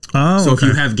 Oh, so if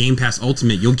you have Game Pass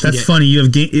Ultimate, that's funny.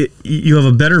 You have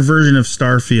a better version of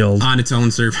Starfield on its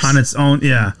own service.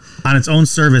 On its own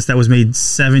service that was made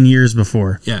 7 years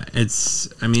before. Yeah, So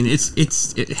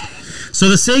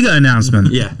the Sega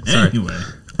announcement. Yeah. Sorry.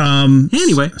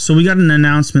 Anyway, so we got an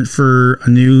announcement for a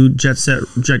new Jet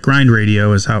Grind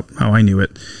radio, is how I knew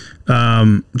it.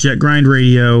 Jet Grind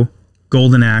radio,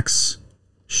 Golden Axe,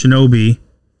 Shinobi.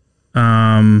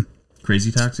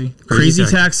 Crazy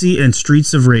Taxi, and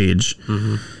Streets of Rage.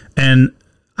 Mm-hmm. And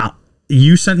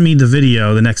you sent me the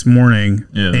video the next morning,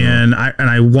 and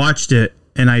I watched it,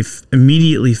 and I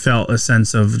immediately felt a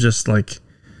sense of just like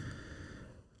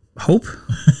hope.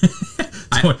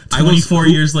 24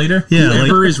 years later,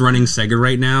 whoever is running Sega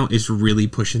right now is really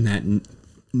pushing that.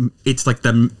 It's like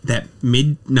that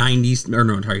mid 90s, or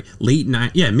no, sorry, mid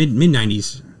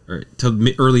 90s. To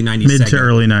early 90s. Mid Sega. To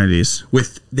early 90s.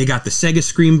 They got the Sega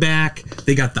screen back,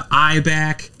 they got the eye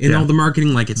back, and all the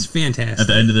marketing, like it's fantastic. At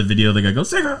the end of the video, they go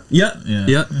Sega. Yeah.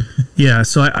 Yeah.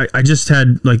 So I just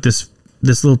had like this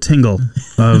little tingle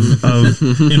of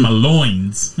in my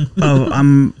loins.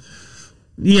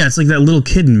 It's like that little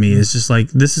kid in me is just like,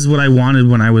 this is what I wanted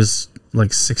when I was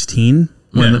like 16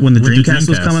 when the Dreamcast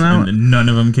was coming out. And none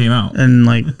of them came out. And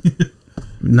like.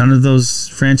 None of those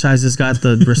franchises got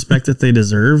the respect that they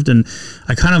deserved, and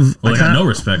I got no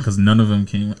respect because none of them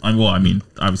came.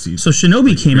 Obviously. So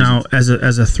Shinobi came out as a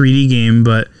 3D game,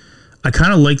 but I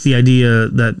kind of like the idea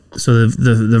that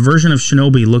the version of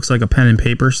Shinobi looks like a pen and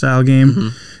paper style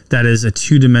game that is a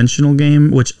 2-dimensional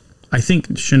game, which I think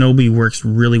Shinobi works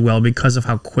really well because of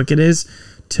how quick it is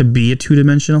to be a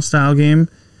 2-dimensional style game.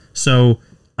 So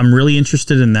I'm really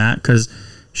interested in that because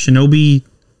Shinobi,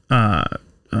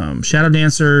 Shadow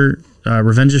Dancer,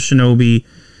 Revenge of Shinobi,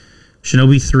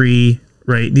 Shinobi 3,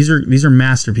 right? These are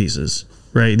masterpieces,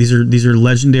 right? These are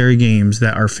legendary games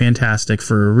that are fantastic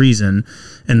for a reason.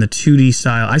 And the 2D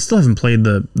style, I still haven't played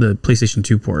the PlayStation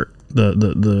 2 port, the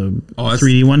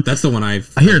 3D one. That's the one I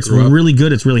hear it's really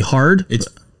good. It's really hard. It's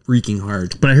freaking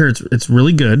hard. But I hear it's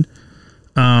really good.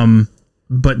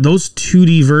 But those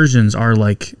 2D versions are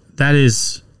like, that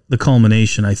is the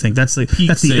culmination. I think that's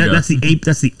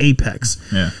the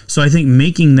apex. Yeah. So I think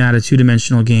making that a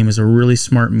 2-dimensional game is a really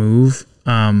smart move,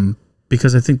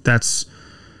 because I think that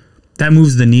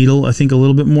moves the needle, I think, a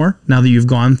little bit more now that you've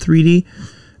gone 3D.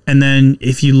 And then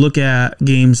if you look at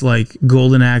games like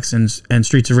Golden Axe and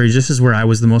Streets of Rage, this is where I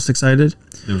was the most excited.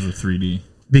 Those are 3D.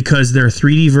 Because they're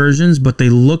 3D versions, but they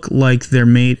look like they're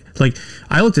made... Like,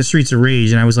 I looked at Streets of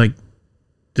Rage and I was like,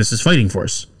 this is Fighting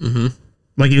Force. Mm-hmm.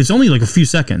 Like, it's only like a few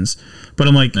seconds. But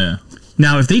I'm like,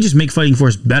 now if they just make Fighting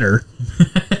Force better...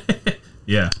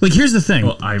 Yeah. Like, here's the thing.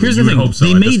 Well, here's the thing. Hope so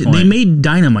they made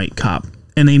Dynamite Cop,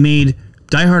 and they made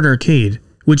Die Hard Arcade,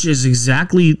 which is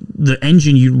exactly the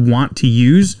engine you'd want to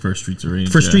use for Streets of Rage.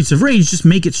 Streets of Rage, just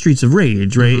make it Streets of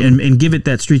Rage, right? Mm-hmm. And give it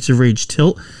that Streets of Rage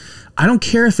tilt. I don't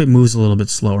care if it moves a little bit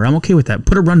slower. I'm okay with that.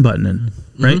 Put a run button in,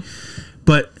 right? Mm-hmm.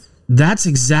 But that's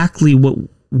exactly what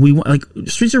we want. Like,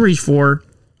 Streets of Rage 4,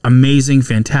 amazing,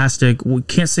 fantastic. We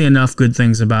can't say enough good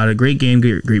things about it. Great game,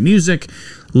 great music.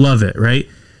 Love it, right?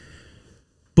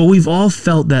 But we've all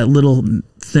felt that little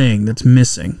thing that's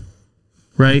missing,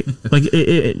 right? Like,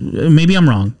 maybe I'm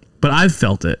wrong, but I've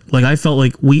felt it. Like, I felt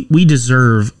like we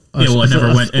deserve...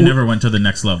 it never went to the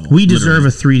next level. We deserve a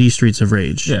 3D Streets of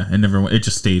Rage. Yeah, it never went. It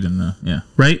just stayed in the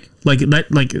right.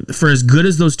 Like for as good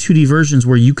as those 2D versions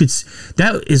where you could,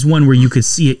 that is one where you could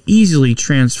see it easily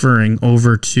transferring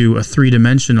over to a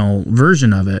 3-dimensional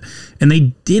version of it, and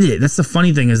they did it. That's the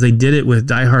funny thing is they did it with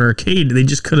Die Hard Arcade. They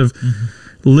just could have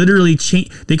literally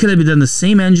changed. They could have done the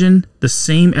same engine, the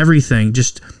same everything,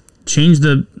 just changed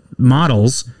the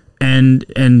models. And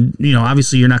you know,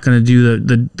 obviously you're not going to do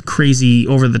the crazy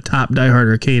over the top Die Hard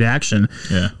Arcade action.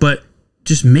 Yeah. But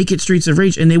just make it Streets of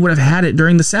Rage, and they would have had it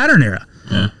during the Saturn era.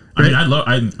 Yeah. Right?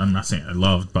 I mean, I'm not saying I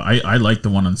loved, but I like the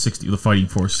one on 60, the Fighting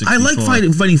Force 64. I like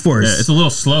Fighting Force. Yeah, it's a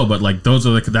little slow, but like those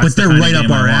are but they're right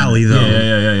up our alley, though.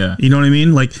 Yeah. You know what I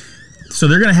mean? Like, so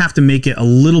they're going to have to make it a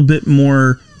little bit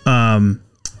more.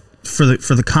 For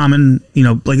the common, you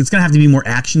know, like, it's gonna have to be more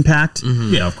action packed.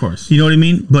 Mm-hmm. Yeah, of course. You know what I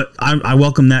mean? But I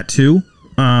welcome that too.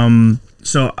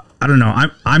 So I don't know.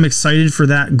 I'm excited for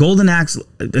that. Golden Axe,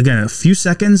 again, a few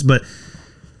seconds, but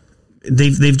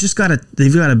they've just got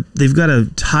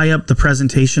to tie up the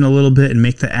presentation a little bit and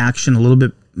make the action a little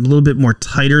bit more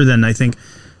tighter than I think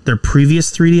their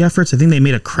previous 3D efforts. I think they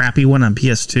made a crappy one on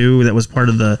PS2 that was part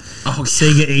of the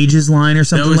Sega Ages line or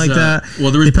something like that.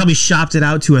 Well, they probably shopped it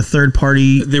out to a third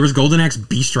party. There was Golden Axe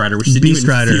Beast Rider, which didn't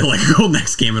even feel like a Golden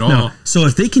Axe game at all. No. So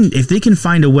if they can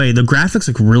find a way, the graphics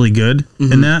look really good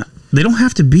in that. They don't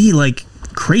have to be like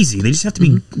crazy. They just have to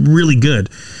be really good.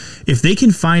 If they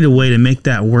can find a way to make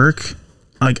that work,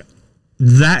 like,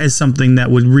 that is something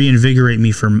that would reinvigorate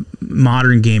me for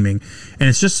modern gaming. And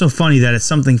it's just so funny that it's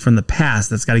something from the past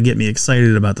that's got to get me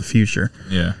excited about the future.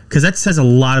 Yeah. Because that says a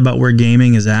lot about where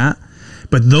gaming is at.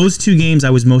 But those two games I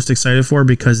was most excited for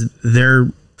because they're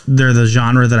the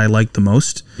genre that I like the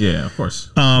most. Yeah, of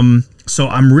course. So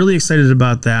I'm really excited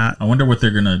about that. I wonder what they're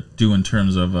going to do in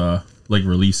terms of like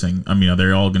releasing. I mean, are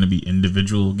they all going to be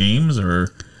individual games,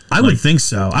 or... I would think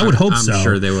so. I would hope so. I'm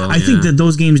sure they will. I think that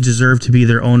those games deserve to be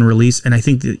their own release, and I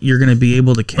think that you're going to be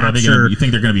able to capture... You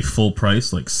think they're going to be full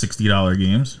price, like $60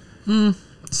 games?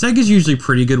 Sega's usually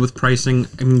pretty good with pricing.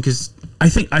 I mean, because... I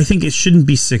think it shouldn't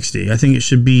be 60. I think it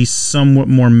should be somewhat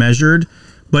more measured,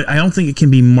 but I don't think it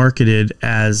can be marketed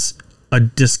as a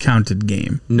discounted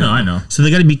game. No, I know. So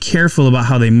they got to be careful about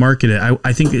how they market it.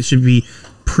 I think it should be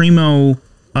primo...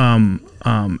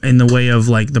 in the way of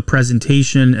like the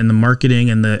presentation and the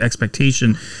marketing and the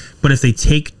expectation. But if they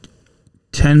take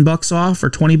 $10 off or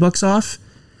 $20 off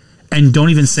and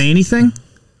don't even say anything,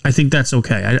 I think that's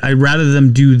okay. I'd rather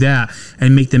them do that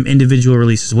and make them individual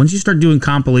releases. Once you start doing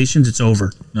compilations, it's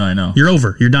over. No, I know. You're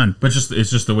over. You're done. But it's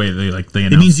just the way they announced.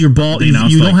 It means you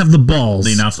don't have the balls.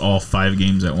 They announced all 5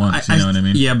 games at once. You know what I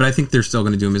mean? Yeah, but I think they're still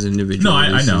going to do them as individual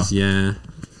releases. I know. Yeah.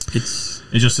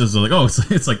 It just says like, oh,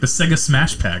 it's like the Sega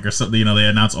Smash Pack or something. You know, they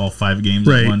announce all 5 games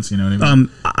at once. You know what I mean?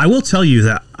 I will tell you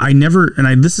that I never,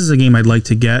 this is a game I'd like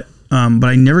to get, but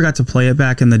I never got to play it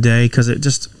back in the day because it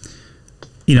just,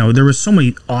 there was so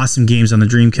many awesome games on the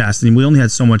Dreamcast, and we only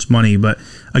had so much money. But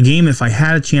a game, if I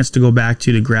had a chance to go back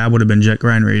to grab, would have been Jet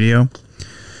Grind Radio,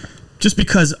 just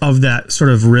because of that sort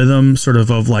of rhythm,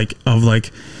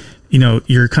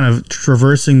 you're kind of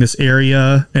traversing this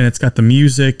area, and it's got the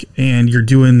music, and you're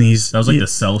doing these. That was like the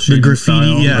cell shading the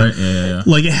graffiti, style, right? Yeah.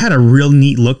 Like it had a real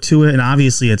neat look to it, and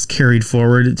obviously it's carried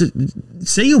forward.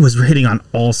 Sega was hitting on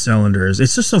all cylinders.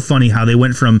 It's just so funny how they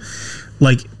went from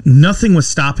like nothing was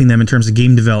stopping them in terms of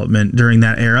game development during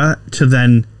that era to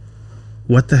then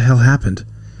what the hell happened?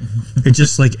 It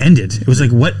just like ended. It was like,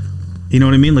 what? You know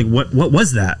what I mean? Like what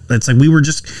was that? It's like we were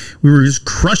just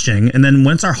crushing, and then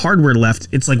once our hardware left,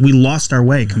 it's like we lost our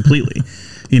way completely.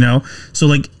 So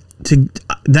like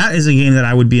that is a game that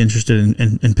I would be interested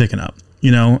in picking up.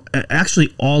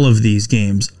 Actually all of these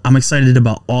games, I'm excited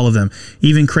about all of them.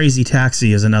 Even Crazy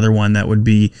Taxi is another one that would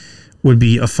be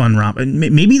a fun romp. And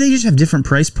maybe they just have different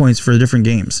price points for the different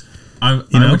games. I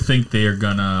would think they are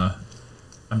gonna.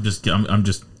 I'm just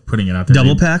putting it out there.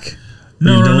 Double pack.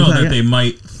 No. That they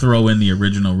might throw in the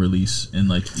original release in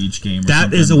like each game.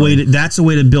 That's a way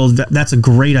to build. That's a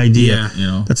great idea.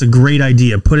 Yeah, that's a great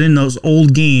idea. Put in those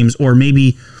old games, or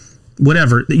maybe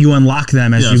whatever that you unlock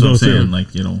them as you go through.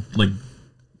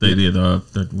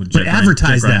 But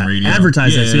advertise that.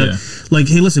 Advertise that. Like,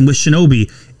 hey, listen, with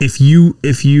Shinobi, if you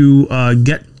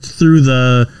get through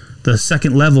the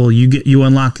second level, you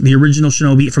unlock the original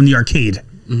Shinobi from the arcade.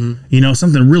 Mm-hmm.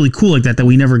 Something really cool like that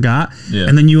we never got. Yeah.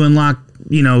 And then you unlock,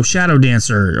 Shadow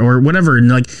Dancer or whatever, and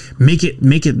like make it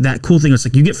that cool thing. It's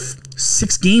like you get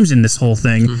 6 games in this whole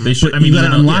thing. Mm-hmm. They should. You got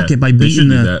to unlock it by beating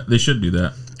They should do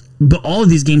that. But all of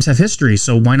these games have history,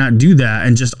 so why not do that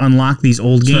and just unlock these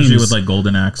old games? Especially with like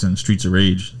Golden Axe and Streets of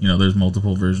Rage. There's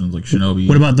multiple versions like Shinobi.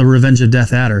 What about the Revenge of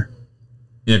Death Adder?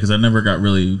 Yeah, because that never got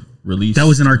really released. That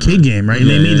was an arcade game, right? Yeah,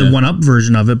 they made the 1-up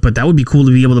version of it, but that would be cool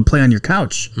to be able to play on your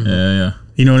couch. Mm-hmm. Yeah.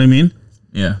 You know what I mean?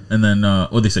 Yeah, and then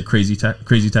they said Crazy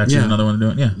Taxi is another one to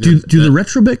do it. Yeah. Do the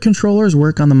Retrobit controllers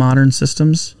work on the modern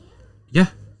systems? Yeah.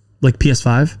 Like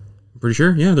PS5? I'm pretty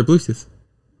sure. Yeah, they're Bluetooth.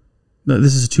 No,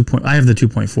 this is I have the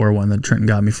 2.4 one that Trenton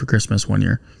got me for Christmas one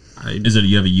year. Is it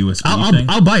you have a USB thing?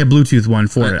 I'll buy a Bluetooth one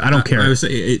for it. I don't care. I would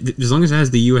say as long as it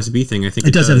has the USB thing, I think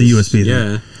it does have the USB thing.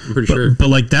 Yeah, I'm pretty sure. But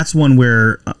like that's one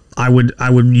where I would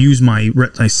use my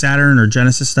Saturn or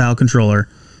Genesis style controller,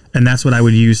 and that's what I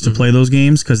would use to play those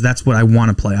games, because that's what I want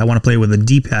to play. I want to play with a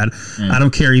D-pad. I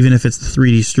don't care even if it's the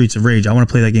 3D Streets of Rage. I want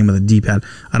to play that game with a D-pad.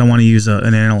 I don't want to use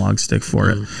an analog stick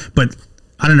for it. But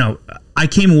I don't know. I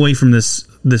came away from this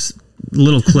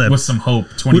little clip with some hope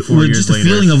 24 years just later, a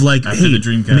feeling of like, hey, the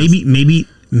Dreamcast.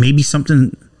 maybe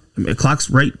something, a clock's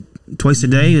right twice a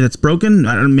day that's broken.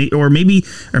 I don't know, or maybe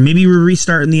we're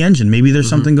restarting the engine. Maybe there's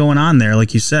something going on there,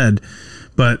 like you said.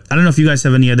 But I don't know if you guys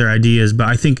have any other ideas, but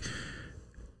I think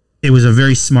it was a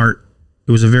very smart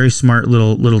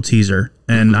little teaser,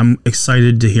 and I'm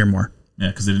excited to hear more. Yeah,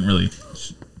 because they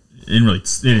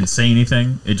didn't say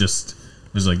anything. It just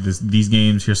was like these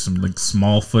games. Here's some like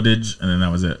small footage, and then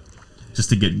that was it. Just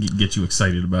to get you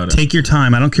excited about it. Take your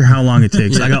time. I don't care how long it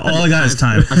takes. All I got is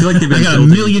time. I feel like I got a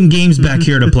million games back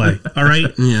here to play. All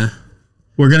right. Yeah.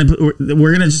 We're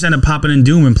gonna just end up popping in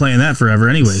Doom and playing that forever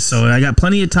anyway. So I got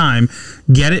plenty of time.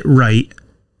 Get it right,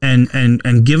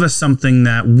 and give us something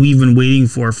that we've been waiting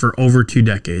for over 2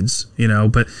 decades.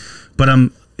 But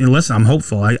listen, I'm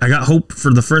hopeful. I got hope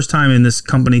for the first time in this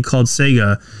company called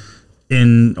Sega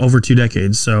in over 2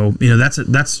 decades. So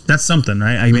that's something,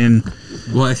 right? I mean,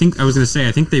 well, I think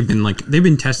they've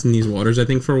been testing these waters, I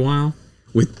think, for a while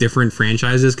with different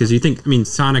franchises, because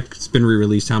Sonic's been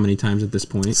re-released how many times at this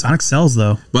point? Sonic sells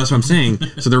though. Well, that's what I'm saying.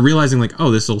 So they're realizing like,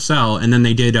 oh, this will sell, and then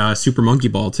they did Super Monkey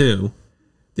Ball too.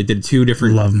 They did 2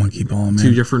 different. Love Monkey Ball, man.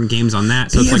 2 different games on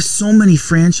that. So they have so many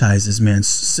franchises, man.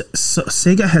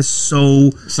 Sega has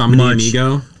so much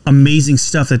Amigo. Amazing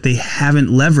stuff that they haven't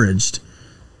leveraged.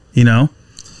 Yep.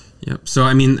 So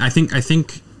I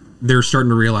think they're starting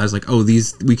to realize like, oh,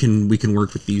 these we can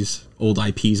work with these old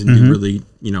IPs and do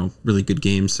really good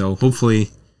games. So hopefully,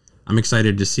 I'm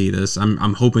excited to see this.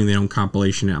 I'm hoping they don't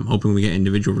compilation it. I'm hoping we get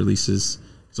individual releases.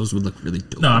 Those would look really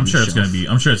dope. No, I'm sure it's gonna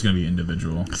be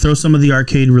individual. Throw some of the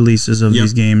arcade releases of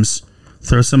these games.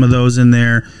 Throw some of those in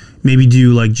there. Maybe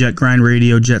do like Jet Grind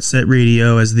Radio, Jet Set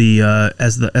Radio as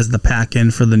the pack in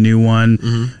for the new one.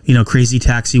 Mm-hmm. Crazy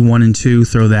Taxi 1 and 2.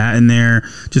 Throw that in there.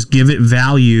 Just give it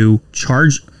value.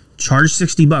 Charge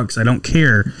 $60. I don't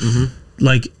care. Mm-hmm.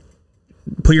 Like,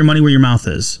 put your money where your mouth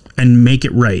is and make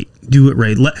it right. Do it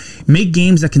right. Make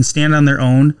games that can stand on their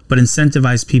own, but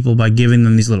incentivize people by giving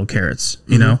them these little carrots.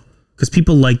 Because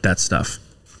people like that stuff.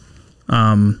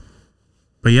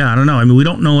 But yeah, I don't know. I mean, we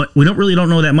don't really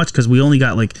know that much because we only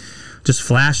got like just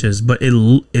flashes, but it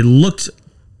looked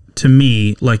to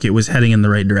me like it was heading in the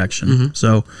right direction.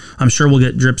 So I'm sure we'll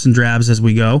get drips and drabs as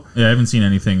we go. Yeah, I haven't seen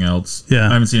anything else. Yeah.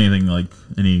 I haven't seen anything like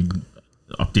any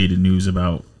updated news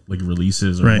about like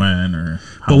releases or when or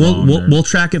how but long. we'll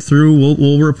track it through.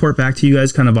 We'll report back to you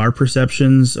guys kind of our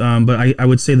perceptions. But I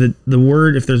would say that the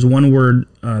word, if there's one word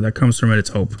that comes from it, it's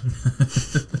hope.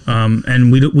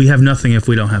 And we have nothing if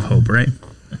we don't have hope, right?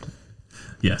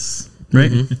 Yes.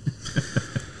 Right.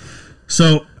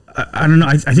 So I don't know.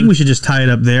 I think we should just tie it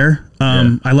up there.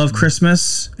 I love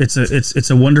Christmas. It's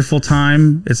a wonderful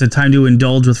time. It's a time to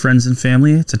indulge with friends and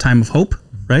family. It's a time of hope,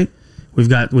 right? We've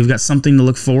got something to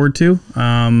look forward to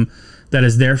that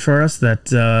is there for us.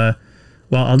 Well,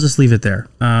 I'll just leave it there.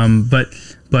 But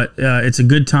it's a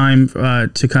good time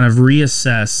to kind of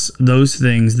reassess those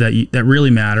things that really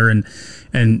matter.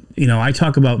 And I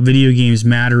talk about video games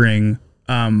mattering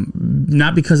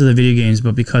not because of the video games,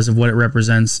 but because of what it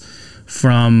represents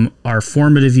from our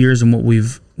formative years and what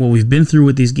we've been through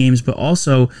with these games, but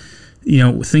also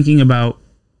thinking about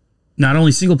not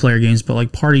only single player games, but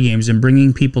like party games and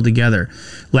bringing people together.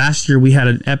 Last year we had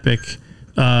an epic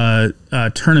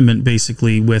tournament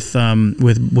basically with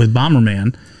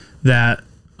Bomberman that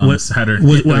on Saturn.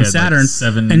 On Saturn,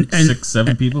 like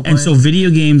 7 people playing. And so video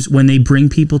games, when they bring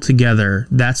people together,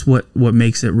 that's what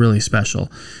makes it really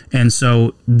special. And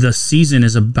so the season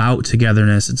is about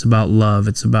togetherness. It's about love.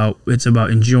 It's about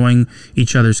enjoying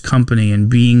each other's company and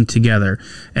being together.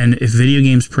 And if video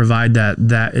games provide that,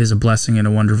 that is a blessing and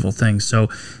a wonderful thing. So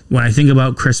when I think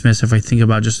about Christmas, if I think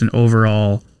about just an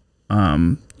overall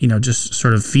just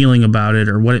sort of feeling about it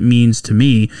or what it means to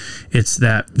me, it's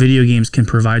that video games can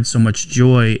provide so much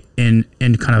joy in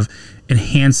kind of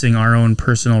enhancing our own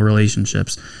personal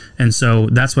relationships. And so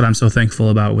that's what I'm so thankful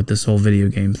about with this whole video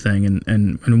game thing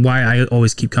and why I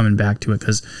always keep coming back to it,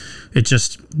 because it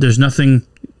just, there's nothing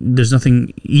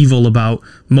evil about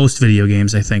most video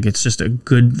games. I think it's just a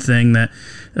good thing that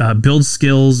builds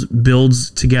skills,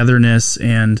 builds togetherness,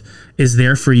 and is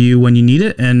there for you when you need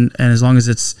it. And as long as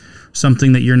it's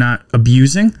something that you're not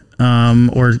abusing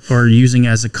or using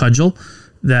as a cudgel,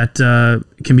 that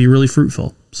can be really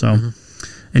fruitful. So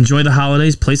enjoy the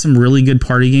holidays, play some really good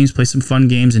party games, play some fun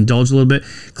games, indulge a little bit,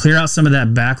 clear out some of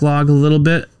that backlog a little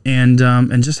bit, and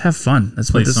just have fun.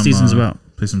 That's what this season's about.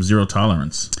 Play some Zero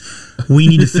Tolerance. We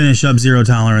need to finish up Zero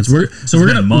Tolerance. We're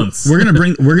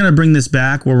gonna bring this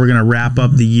back where we're gonna wrap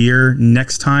up the year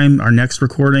next time, our next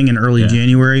recording in early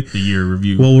January. The year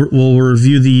review. We'll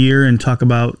review the year and talk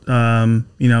about some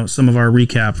of our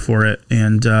recap for it,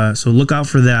 and so look out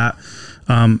for that.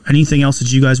 Anything else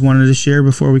that you guys wanted to share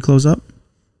before we close up?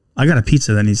 I got a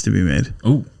pizza that needs to be made.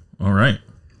 Oh, all right.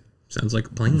 Sounds like a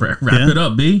plan. Wrap it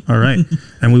up, B. All right.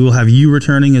 And we will have you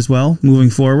returning as well moving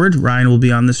forward. Ryan will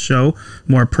be on this show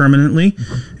more permanently.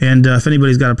 And if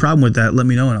anybody's got a problem with that, let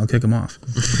me know and I'll kick them off.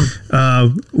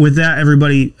 With that,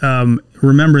 everybody,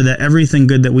 remember that everything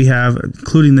good that we have,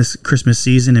 including this Christmas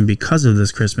season and because of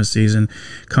this Christmas season,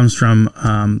 comes from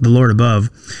the Lord above.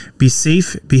 Be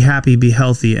safe, be happy, be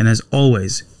healthy, and as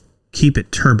always, keep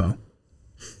it turbo.